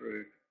way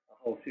through a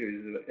whole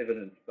series of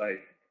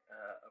evidence-based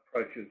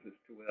approaches as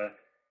to whether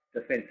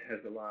defence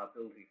has a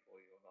liability for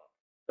you or not.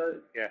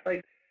 So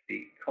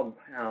basically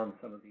compound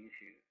some of the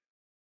issues.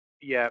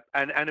 Yeah,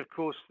 and of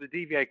course the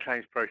DVA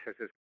claims process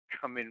has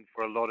come in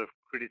for a lot of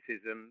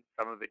criticism,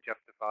 some of it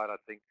justified, I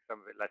think, some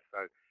of it less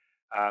so,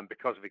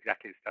 because of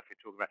exactly the stuff you're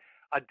talking about.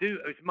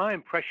 It's my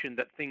impression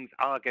that things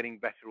are getting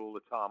better all the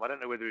time. I don't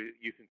know whether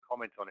you can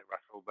comment on it,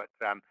 Russell, but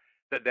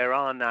that there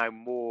are now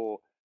more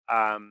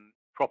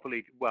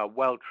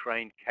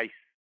well-trained case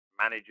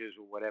managers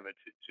or whatever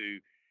to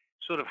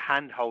sort of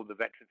handhold the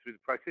veteran through the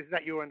process. Is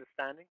that your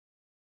understanding?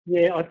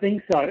 Yeah, I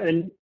think so.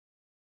 And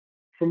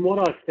from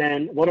what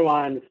do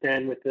I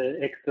understand with the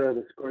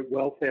ex-service group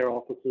welfare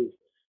officers,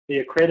 the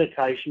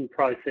accreditation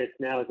process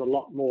now is a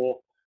lot more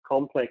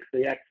complex.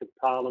 The Acts of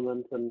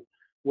Parliament and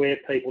where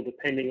people,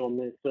 depending on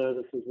their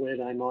services, where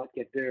they might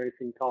get various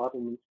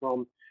entitlements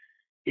from,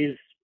 is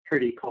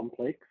pretty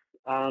complex.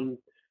 I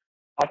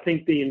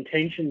think the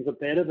intentions are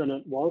better than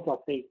it was. I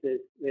think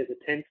there's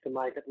attempts to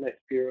make it less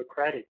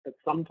bureaucratic, but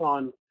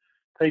sometimes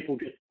people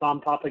just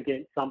bump up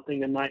against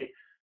something and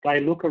they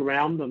look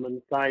around them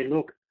and say,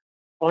 look,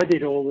 I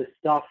did all this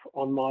stuff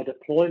on my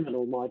deployment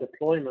or my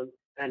deployments,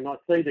 and I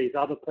see these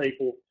other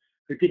people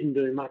who didn't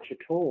do much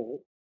at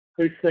all,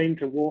 who seem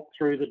to walk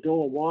through the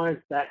door. Why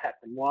has that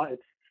happened?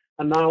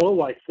 And they'll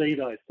always see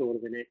those sort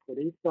of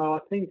inequities. So I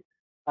think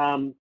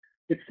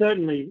it's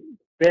certainly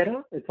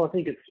better. I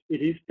think it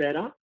is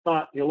better,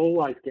 but you'll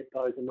always get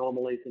those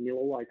anomalies, and you'll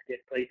always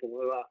get people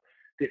who are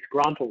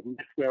disgruntled. And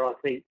that's where I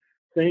think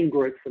seeing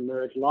groups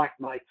emerge like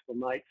Mates for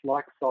Mates,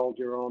 like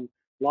Soldier On,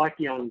 like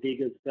Young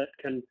Diggers, that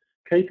can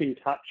keep in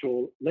touch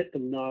or let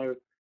them know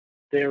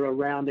they're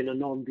around in a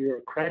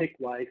non-bureaucratic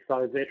way,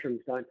 so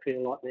veterans don't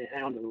feel like they're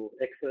hounded, or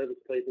ex-service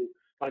people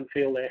don't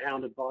feel they're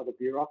hounded by the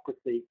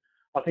bureaucracy.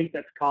 I think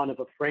that's kind of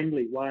a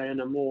friendly way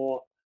and a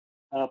more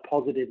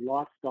positive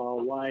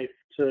lifestyle way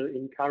to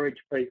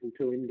encourage people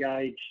to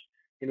engage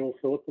in all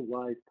sorts of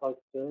ways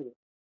post-service.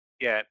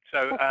 Yeah,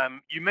 so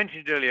you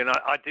mentioned earlier, and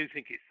I do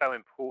think it's so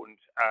important,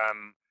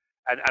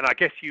 and I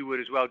guess you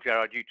would as well,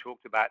 Gerard, you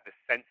talked about the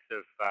sense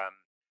of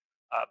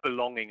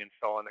belonging and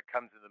so on that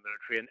comes in the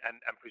military, and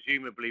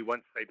presumably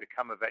once they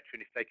become a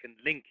veteran, if they can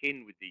link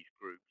in with these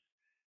groups,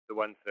 the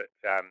ones that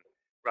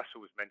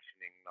Russell was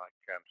mentioning, like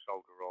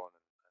Soldier On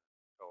and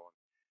so on,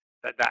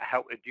 that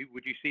help.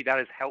 Would you see that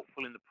as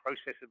helpful in the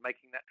process of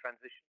making that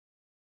transition?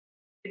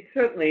 It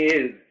certainly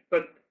is,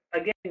 but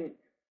again,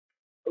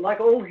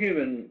 like all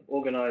human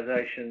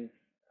organisations,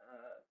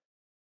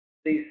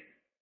 these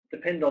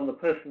depend on the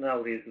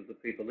personalities of the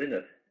people in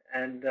it,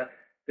 and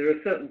there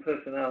are certain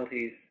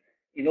personalities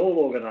in all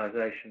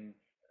organisations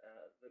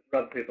that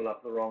rub people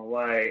up the wrong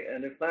way.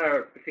 And if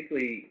they're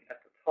particularly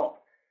at the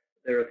top,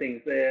 there are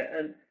things there.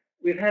 And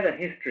we've had a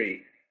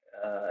history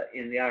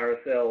in the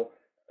RSL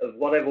of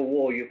whatever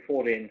war you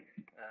fought in,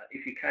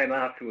 if you came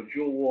afterwards,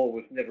 your war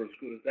was never as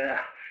good as ours.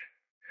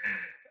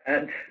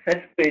 And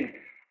that's been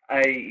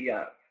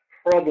a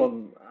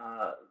problem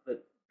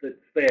that's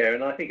there,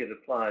 and I think it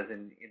applies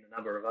in a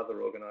number of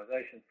other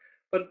organisations.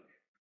 But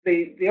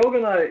the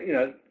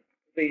organisations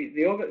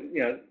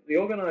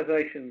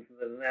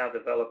that are now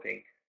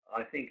developing,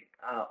 I think,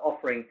 are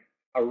offering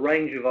a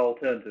range of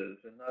alternatives,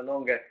 and no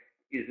longer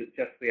is it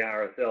just the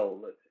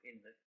RSL that's in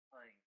this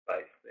playing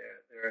space.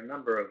 There are a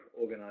number of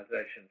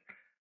organisations,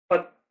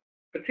 but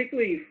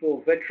particularly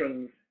for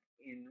veterans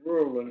in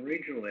rural and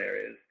regional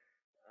areas,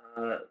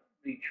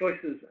 the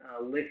choices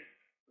are less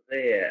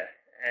there.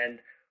 And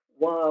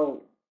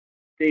while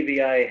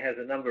DVA has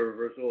a number of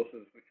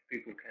resources which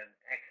people can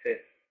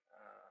access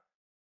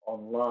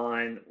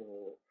online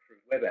or through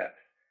web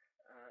apps,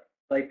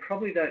 they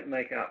probably don't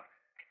make up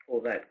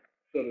for that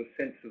sort of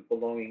sense of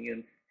belonging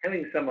and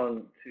having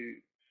someone to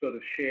sort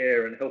of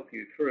share and help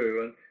you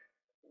through. And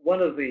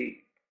one of the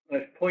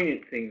most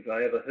poignant things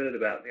I ever heard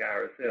about the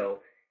RSL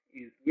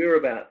is we're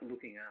about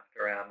looking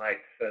after our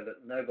mates so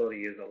that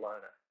nobody is a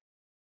loner.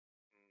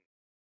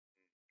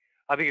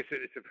 I think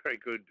it's a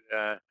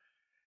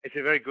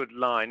very good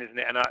line, isn't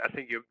it? And I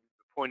think your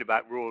point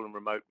about rural and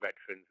remote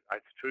veterans,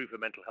 it's true for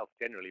mental health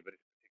generally, but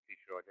it's particularly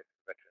true, I guess,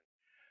 for veterans.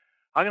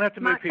 I'm going to have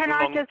to move Mark, people along.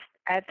 Can I just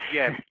add?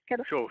 Yeah,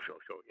 sure.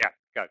 Yeah,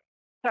 go.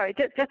 Sorry,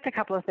 just a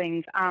couple of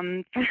things.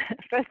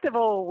 First of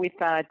all, with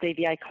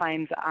DVA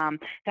claims,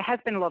 there has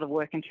been a lot of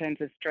work in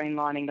terms of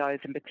streamlining those,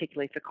 and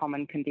particularly for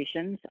common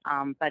conditions,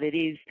 but it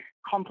is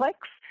complex.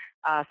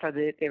 So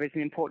there is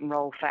an important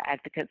role for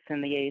advocates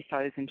and the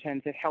ESOs in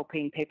terms of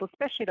helping people,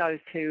 especially those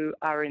who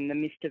are in the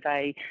midst of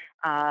a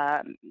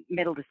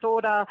mental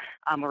disorder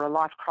or a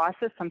life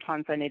crisis.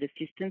 Sometimes they need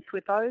assistance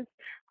with those.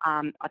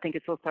 I think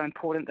it's also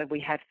important that we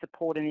have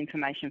support and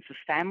information for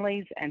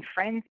families and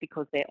friends,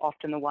 because they're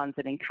often the ones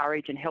that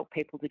encourage and help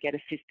people to get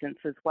assistance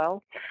as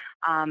well.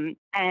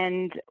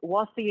 And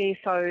whilst the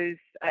ESOs,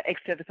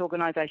 ex-service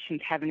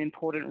organisations, have an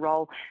important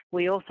role,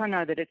 we also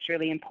know that it's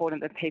really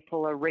important that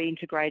people are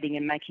reintegrating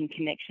and making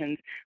connections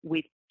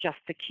with just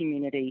the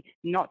community,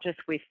 not just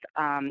with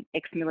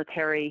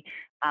ex-military,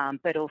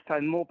 but also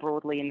more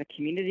broadly in the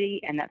community,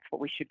 and that's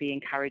what we should be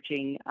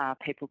encouraging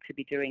people to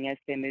be doing as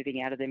they're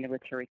moving out of their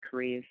military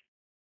careers.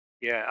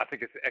 Yeah, I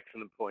think it's an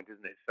excellent point,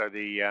 isn't it? So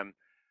the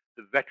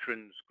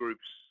veterans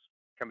groups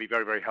can be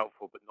very, very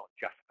helpful, but not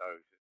just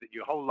those.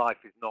 Your whole life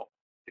is not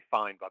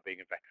defined by being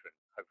a veteran,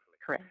 hopefully.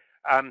 Correct.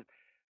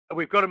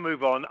 We've got to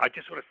move on. I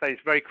just want to say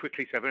this very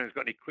quickly, so if anyone's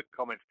got any quick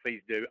comments,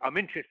 please do. I'm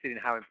interested in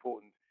how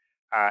important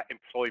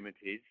employment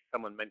is. A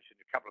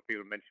couple of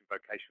people mentioned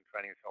vocational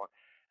training and so on.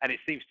 And it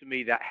seems to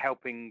me that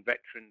helping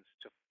veterans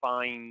to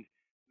find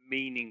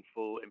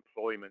meaningful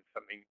employment,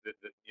 something that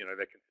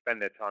they can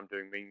spend their time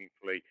doing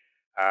meaningfully,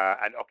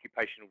 and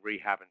occupational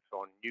rehab and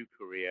so on, new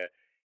career,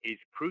 is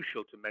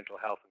crucial to mental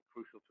health and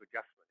crucial to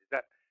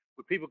adjustment.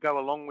 Would people go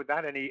along with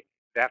that? They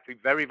have to be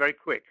very, very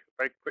quick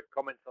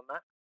comments on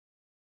that?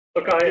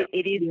 Okay.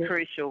 It is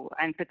crucial,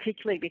 and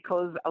particularly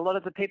because a lot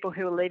of the people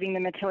who are leaving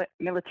the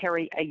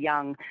military are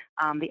young.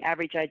 The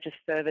average age of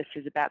service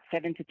is about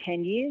 7 to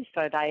 10 years,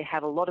 so they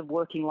have a lot of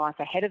working life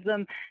ahead of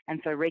them,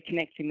 and so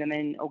reconnecting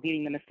them or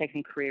giving them a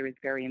second career is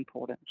very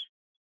important.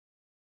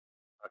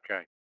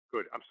 Okay,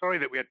 good. I'm sorry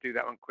that we had to do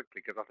that one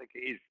quickly, because I think it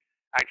is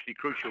actually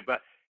crucial.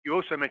 But you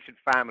also mentioned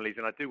families,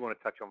 and I do want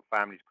to touch on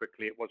families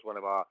quickly. It was one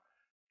of our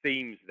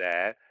themes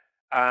there.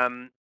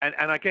 And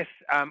I guess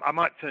I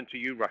might turn to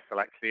you,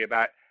 Russell, actually,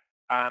 about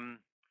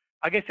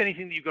I guess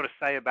anything that you've got to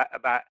say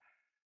about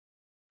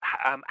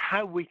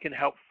how we can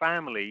help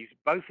families,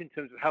 both in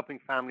terms of helping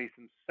families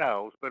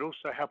themselves, but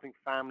also helping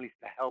families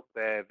to help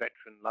their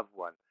veteran loved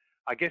one.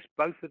 I guess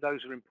both of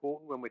those are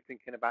important when we're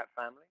thinking about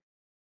families.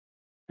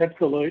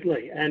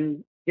 Absolutely.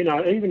 And,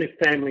 even if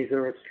families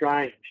are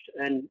estranged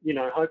and,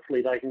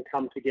 hopefully they can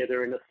come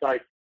together in a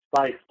safe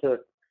space to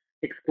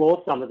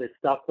explore some of this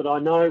stuff. But I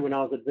know when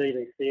I was at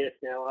VVCS,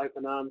 now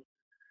Open Arms,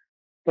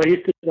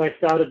 they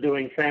started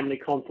doing family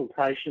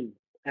consultations,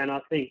 and I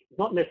think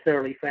not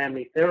necessarily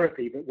family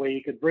therapy, but where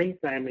you could bring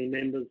family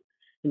members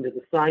into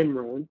the same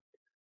room.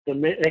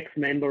 The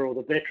ex-member or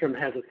the veteran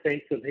has a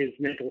sense of his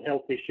mental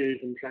health issues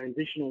and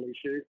transitional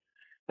issues,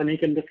 and he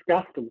can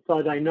discuss them.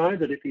 So they know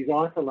that if he's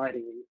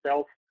isolating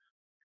himself,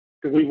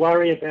 do we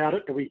worry about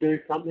it? Do we do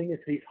something? If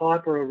he's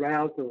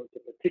hyper-aroused or it's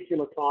a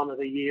particular time of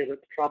the year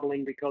that's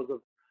troubling because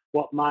of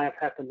what may have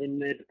happened in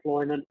their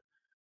deployment,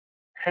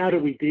 how do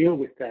we deal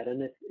with that?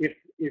 And if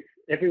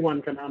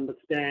everyone can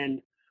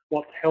understand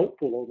what's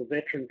helpful, or the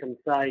veteran can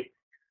say,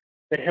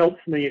 it helps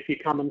me if you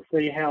come and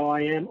see how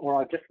I am,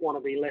 or I just want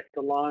to be left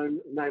alone,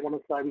 and they want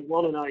to say, we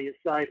want to know you're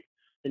safe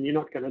and you're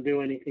not going to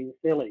do anything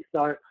silly.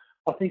 So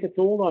I think it's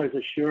all those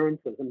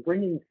assurances and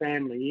bringing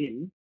family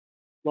in,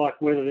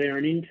 like whether they're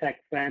an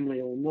intact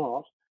family or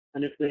not,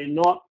 and if they're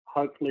not,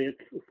 hopefully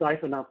it's a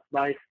safe enough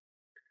space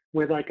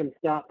where they can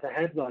start to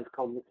have those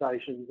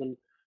conversations and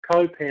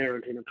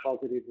co-parent in a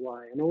positive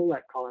way and all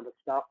that kind of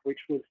stuff, which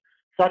was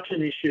such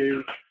an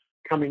issue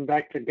coming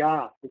back to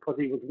Garth because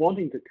he was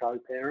wanting to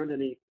co-parent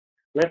and he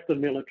left the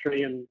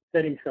military and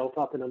set himself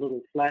up in a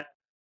little flat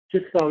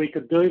just so he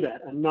could do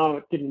that. And no,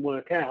 it didn't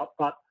work out,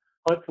 but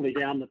hopefully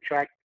down the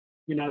track,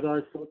 you know,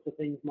 those sorts of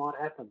things might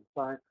happen.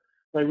 So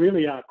they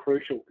really are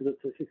crucial because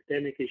it's a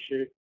systemic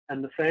issue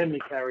and the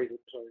family carries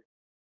it too.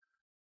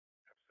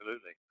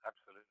 Absolutely,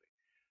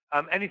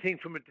 absolutely. Anything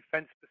from a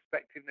defence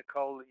perspective,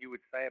 Nicole, that you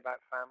would say about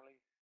families?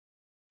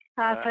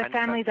 So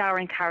families are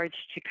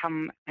encouraged to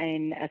come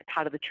in as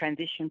part of the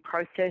transition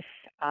process.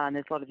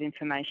 There's a lot of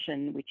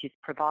information which is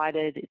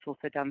provided. It's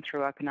also done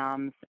through Open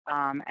Arms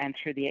and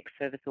through the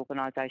ex-service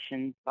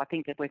organisations. I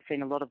think that we've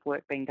seen a lot of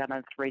work being done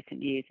over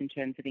recent years in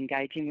terms of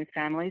engaging with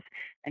families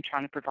and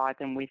trying to provide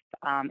them with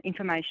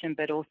information,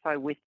 but also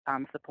with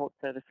support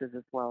services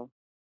as well.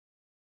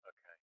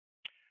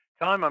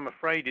 Okay. Time, I'm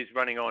afraid, is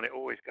running on. It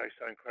always goes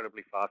so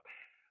incredibly fast.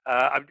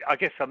 I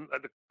guess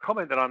the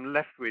comment that I'm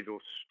left with or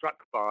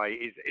struck by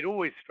is it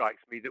always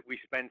strikes me that we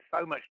spend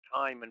so much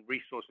time and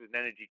resources and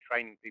energy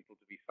training people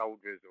to be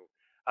soldiers or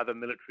other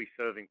military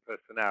serving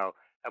personnel,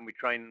 and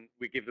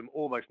we give them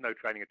almost no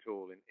training at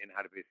all in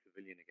how to be a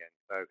civilian again.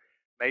 So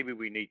maybe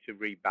we need to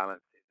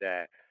rebalance it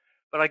there.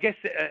 But I guess,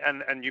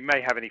 and you may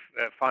have any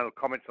final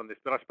comments on this,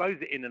 but I suppose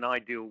that in an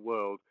ideal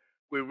world,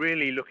 we're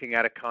really looking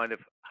at a kind of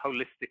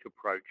holistic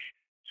approach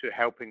to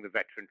helping the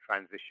veteran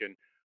transition,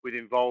 with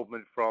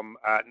involvement from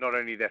not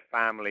only their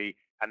family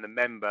and the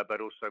member, but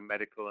also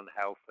medical and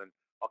health and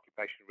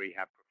occupational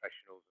rehab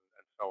professionals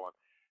and so on.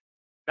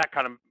 That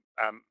kind of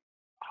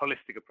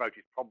holistic approach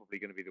is probably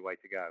going to be the way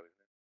to go,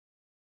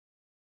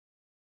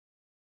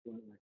 isn't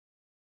it?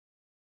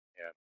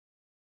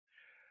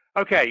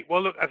 Yeah. Okay,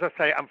 well, look, as I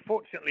say,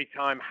 unfortunately,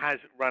 time has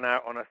run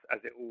out on us, as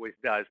it always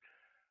does.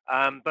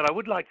 But I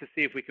would like to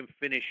see if we can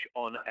finish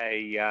on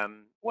a,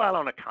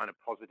 on a kind of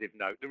positive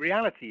note. The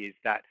reality is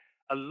that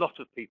a lot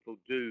of people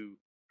do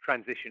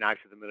transition out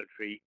of the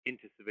military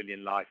into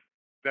civilian life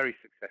very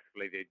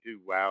successfully. They do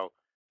well.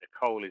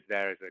 Nicole is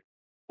there as a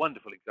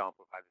wonderful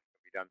example of how this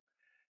can be done.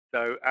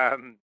 So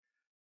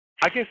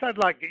I guess I'd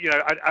like,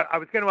 I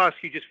was going to ask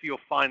you just for your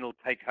final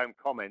take-home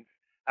comments,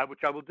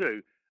 which I will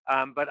do.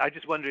 But I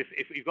just wonder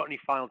if you've got any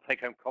final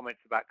take-home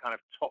comments about kind of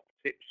top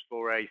tips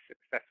for a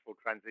successful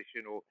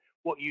transition, or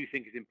what you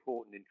think is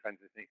important in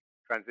transitioning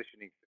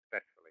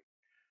successfully.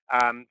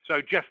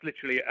 So just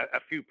literally a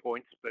few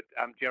points, but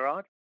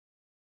Gerard?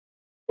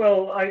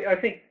 Well, I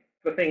think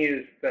the thing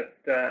is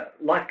that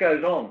life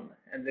goes on,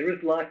 and there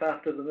is life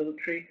after the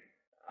military,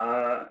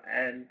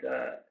 and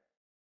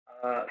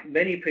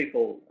many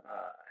people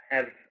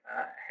have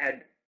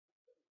had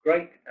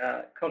great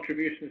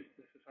contributions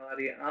to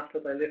society after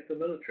they left the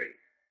military,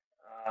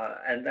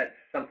 and that's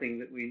something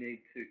that we need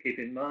to keep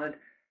in mind.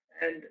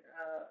 And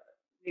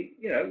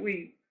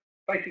we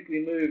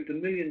basically moved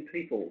 1 million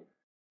people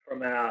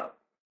from our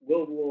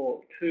World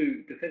War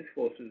II Defence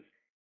Forces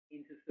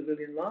into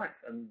civilian life,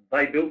 and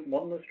they built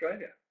modern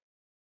Australia.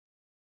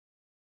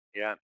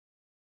 Yeah,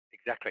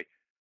 exactly.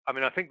 I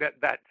mean, I think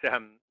that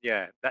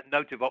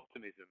note of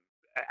optimism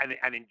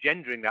and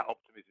engendering that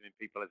optimism in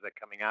people as they're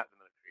coming out of the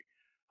military,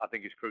 I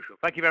think is crucial.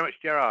 Thank you very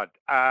much, Gerard.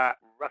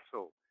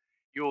 Russell,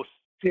 your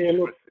tips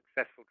for a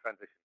successful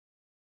transition.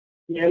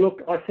 Yeah,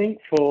 look, I think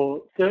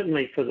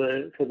certainly for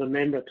the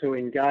member to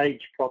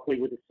engage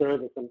properly with the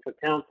service, and for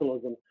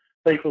counsellors and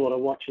people that are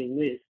watching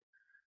this,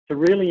 to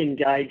really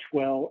engage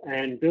well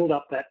and build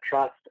up that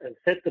trust and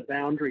set the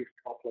boundaries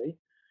properly.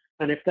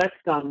 And if that's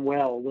done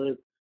well,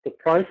 the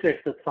process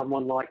that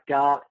someone like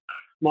Garth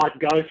might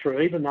go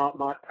through, even though it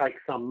might take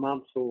some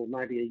months or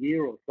maybe a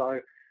year or so,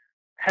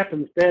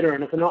 happens better.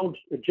 And if a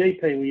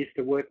GP we used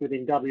to work with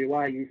in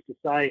WA used to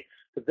say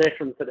to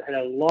veterans that had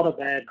a lot of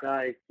bad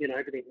days,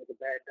 everything was a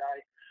bad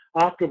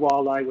day, after a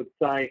while they would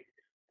say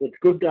the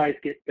good days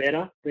get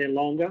better, they're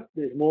longer,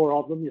 there's more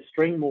of them, you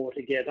string more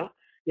together.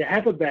 You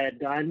have a bad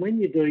day, and when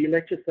you do, you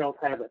let yourself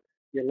have it.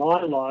 You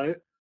lie low,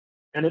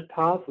 and it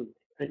passes,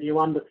 and you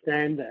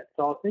understand that.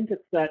 So I think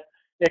it's that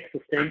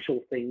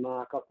existential thing,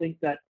 Mark. I think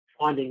that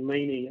finding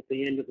meaning at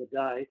the end of the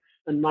day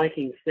and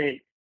making sense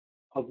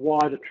of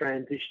why the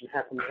transition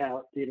happened how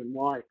it did, and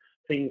why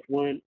things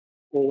weren't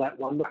all that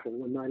wonderful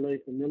when they leave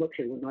the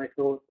military, when they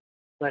thought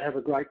they'd have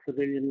a great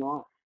civilian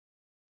life.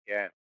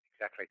 Yeah,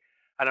 exactly.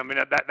 And I mean,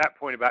 at that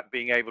point about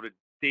being able to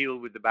deal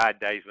with the bad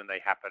days when they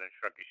happen and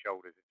shrug your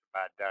shoulders, it's a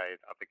bad day,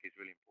 I think is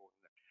really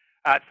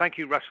important. Thank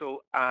you,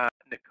 Russell.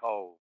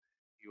 Nicole,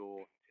 your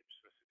tips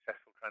for a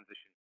successful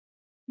transition.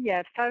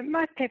 Yeah, so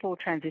most people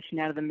transition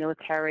out of the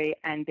military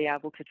and be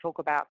able to talk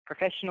about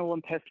professional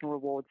and personal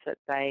rewards that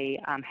they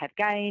have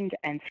gained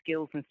and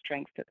skills and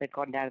strengths that they've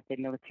gotten out of their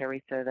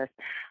military service.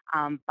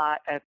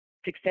 But a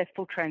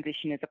successful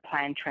transition is a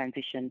planned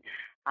transition,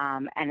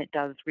 and it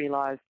does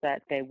realise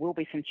that there will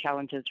be some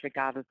challenges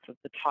regardless of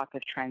the type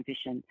of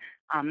transition.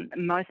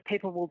 Most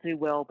people will do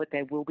well, but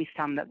there will be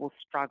some that will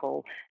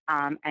struggle.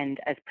 And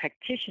as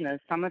practitioners,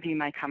 some of you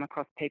may come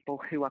across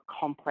people who are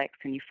complex,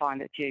 and you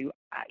find that you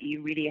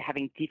really are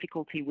having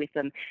difficulty with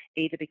them,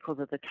 either because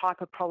of the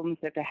type of problems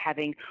that they're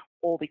having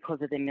or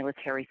because of their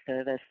military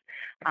service.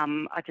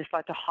 I'd just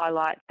like to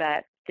highlight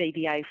that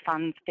DVA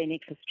funds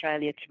Phoenix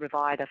Australia to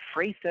provide a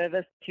free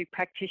service to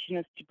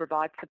practitioners to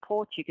provide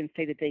support. You can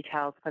see the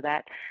details for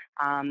that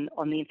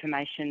on the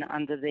information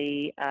under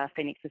the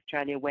Phoenix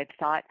Australia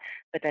website.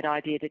 But that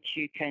idea that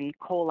you can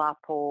call up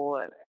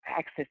or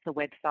access the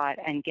website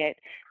and get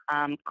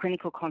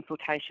clinical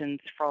consultations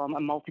from a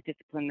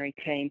multidisciplinary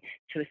team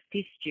to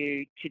assist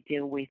you to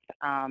deal with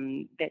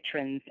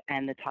veterans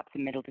and the types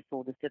of mental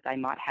disorders that they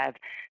might have.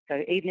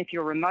 So even if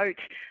you're remote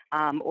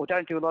or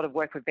don't do a lot of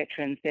work with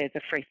veterans, there's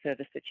a free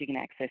service that you can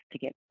access to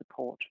get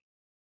support.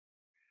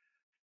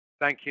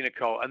 Thank you,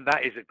 Nicole. And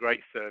that is a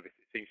great service,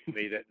 it seems to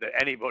me, that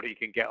anybody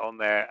can get on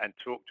there and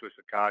talk to a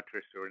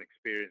psychiatrist or an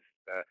experienced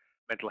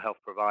mental health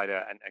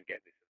provider and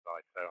get this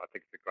advice. So I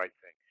think it's a great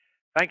thing.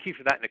 Thank you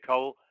for that,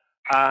 Nicole.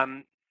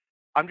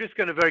 I'm just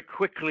going to very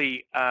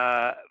quickly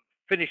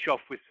finish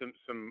off with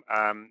some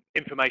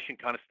information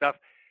kind of stuff.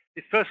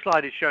 This first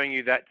slide is showing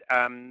you that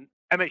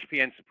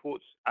MHPN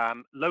supports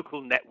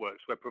local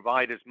networks where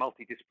providers,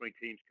 multidisciplinary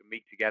teams can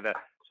meet together,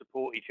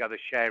 support each other,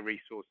 share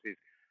resources,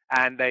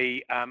 and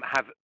they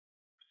have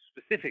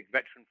specific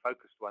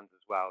veteran-focused ones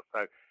as well.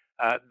 So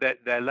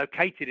they're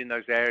located in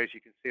those areas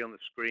you can see on the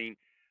screen.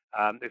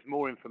 There's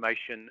more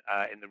information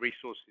in the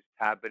resources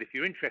tab, but if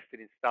you're interested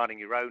in starting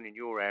your own in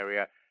your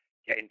area,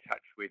 get in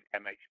touch with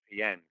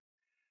MHPN.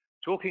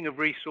 Talking of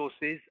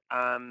resources,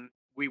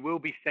 we will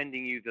be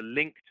sending you the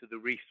link to the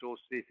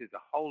resources. There's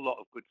a whole lot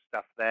of good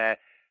stuff there,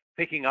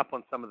 picking up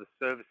on some of the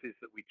services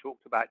that we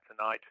talked about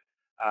tonight,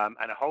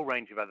 and a whole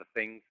range of other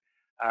things.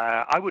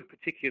 I would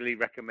particularly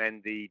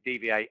recommend the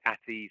DVA at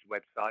Ease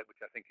website,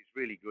 which I think is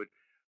really good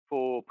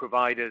for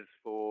providers,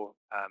 for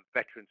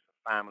veterans,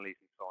 for families,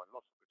 and so on.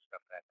 Lots of good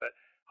stuff there. But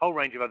a whole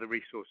range of other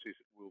resources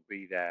will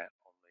be there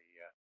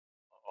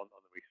on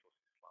the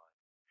resources slide.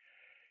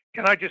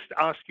 Can I just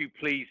ask you,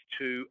 please,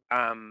 to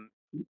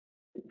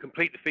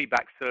complete the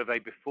feedback survey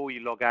before you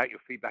log out? Your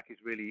feedback is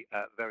really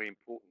very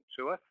important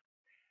to us.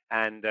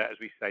 And as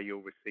we say,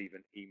 you'll receive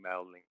an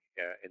email link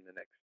in the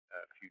next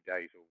few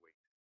days or weeks.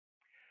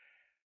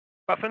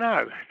 But for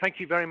now, thank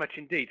you very much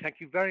indeed.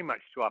 Thank you very much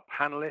to our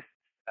panelists,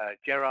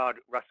 Gerard,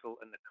 Russell,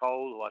 and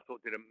Nicole, who I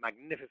thought did a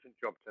magnificent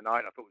job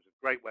tonight. I thought it was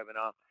a great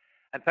webinar.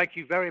 And thank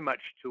you very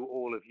much to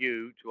all of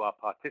you, to our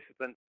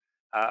participants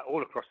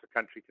all across the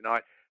country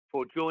tonight,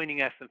 for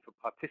joining us and for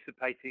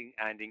participating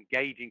and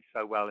engaging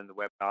so well in the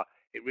webinar.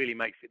 It really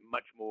makes it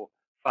much more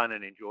fun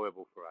and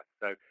enjoyable for us.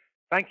 So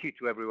thank you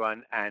to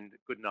everyone, and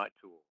good night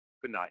to all.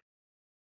 Good night.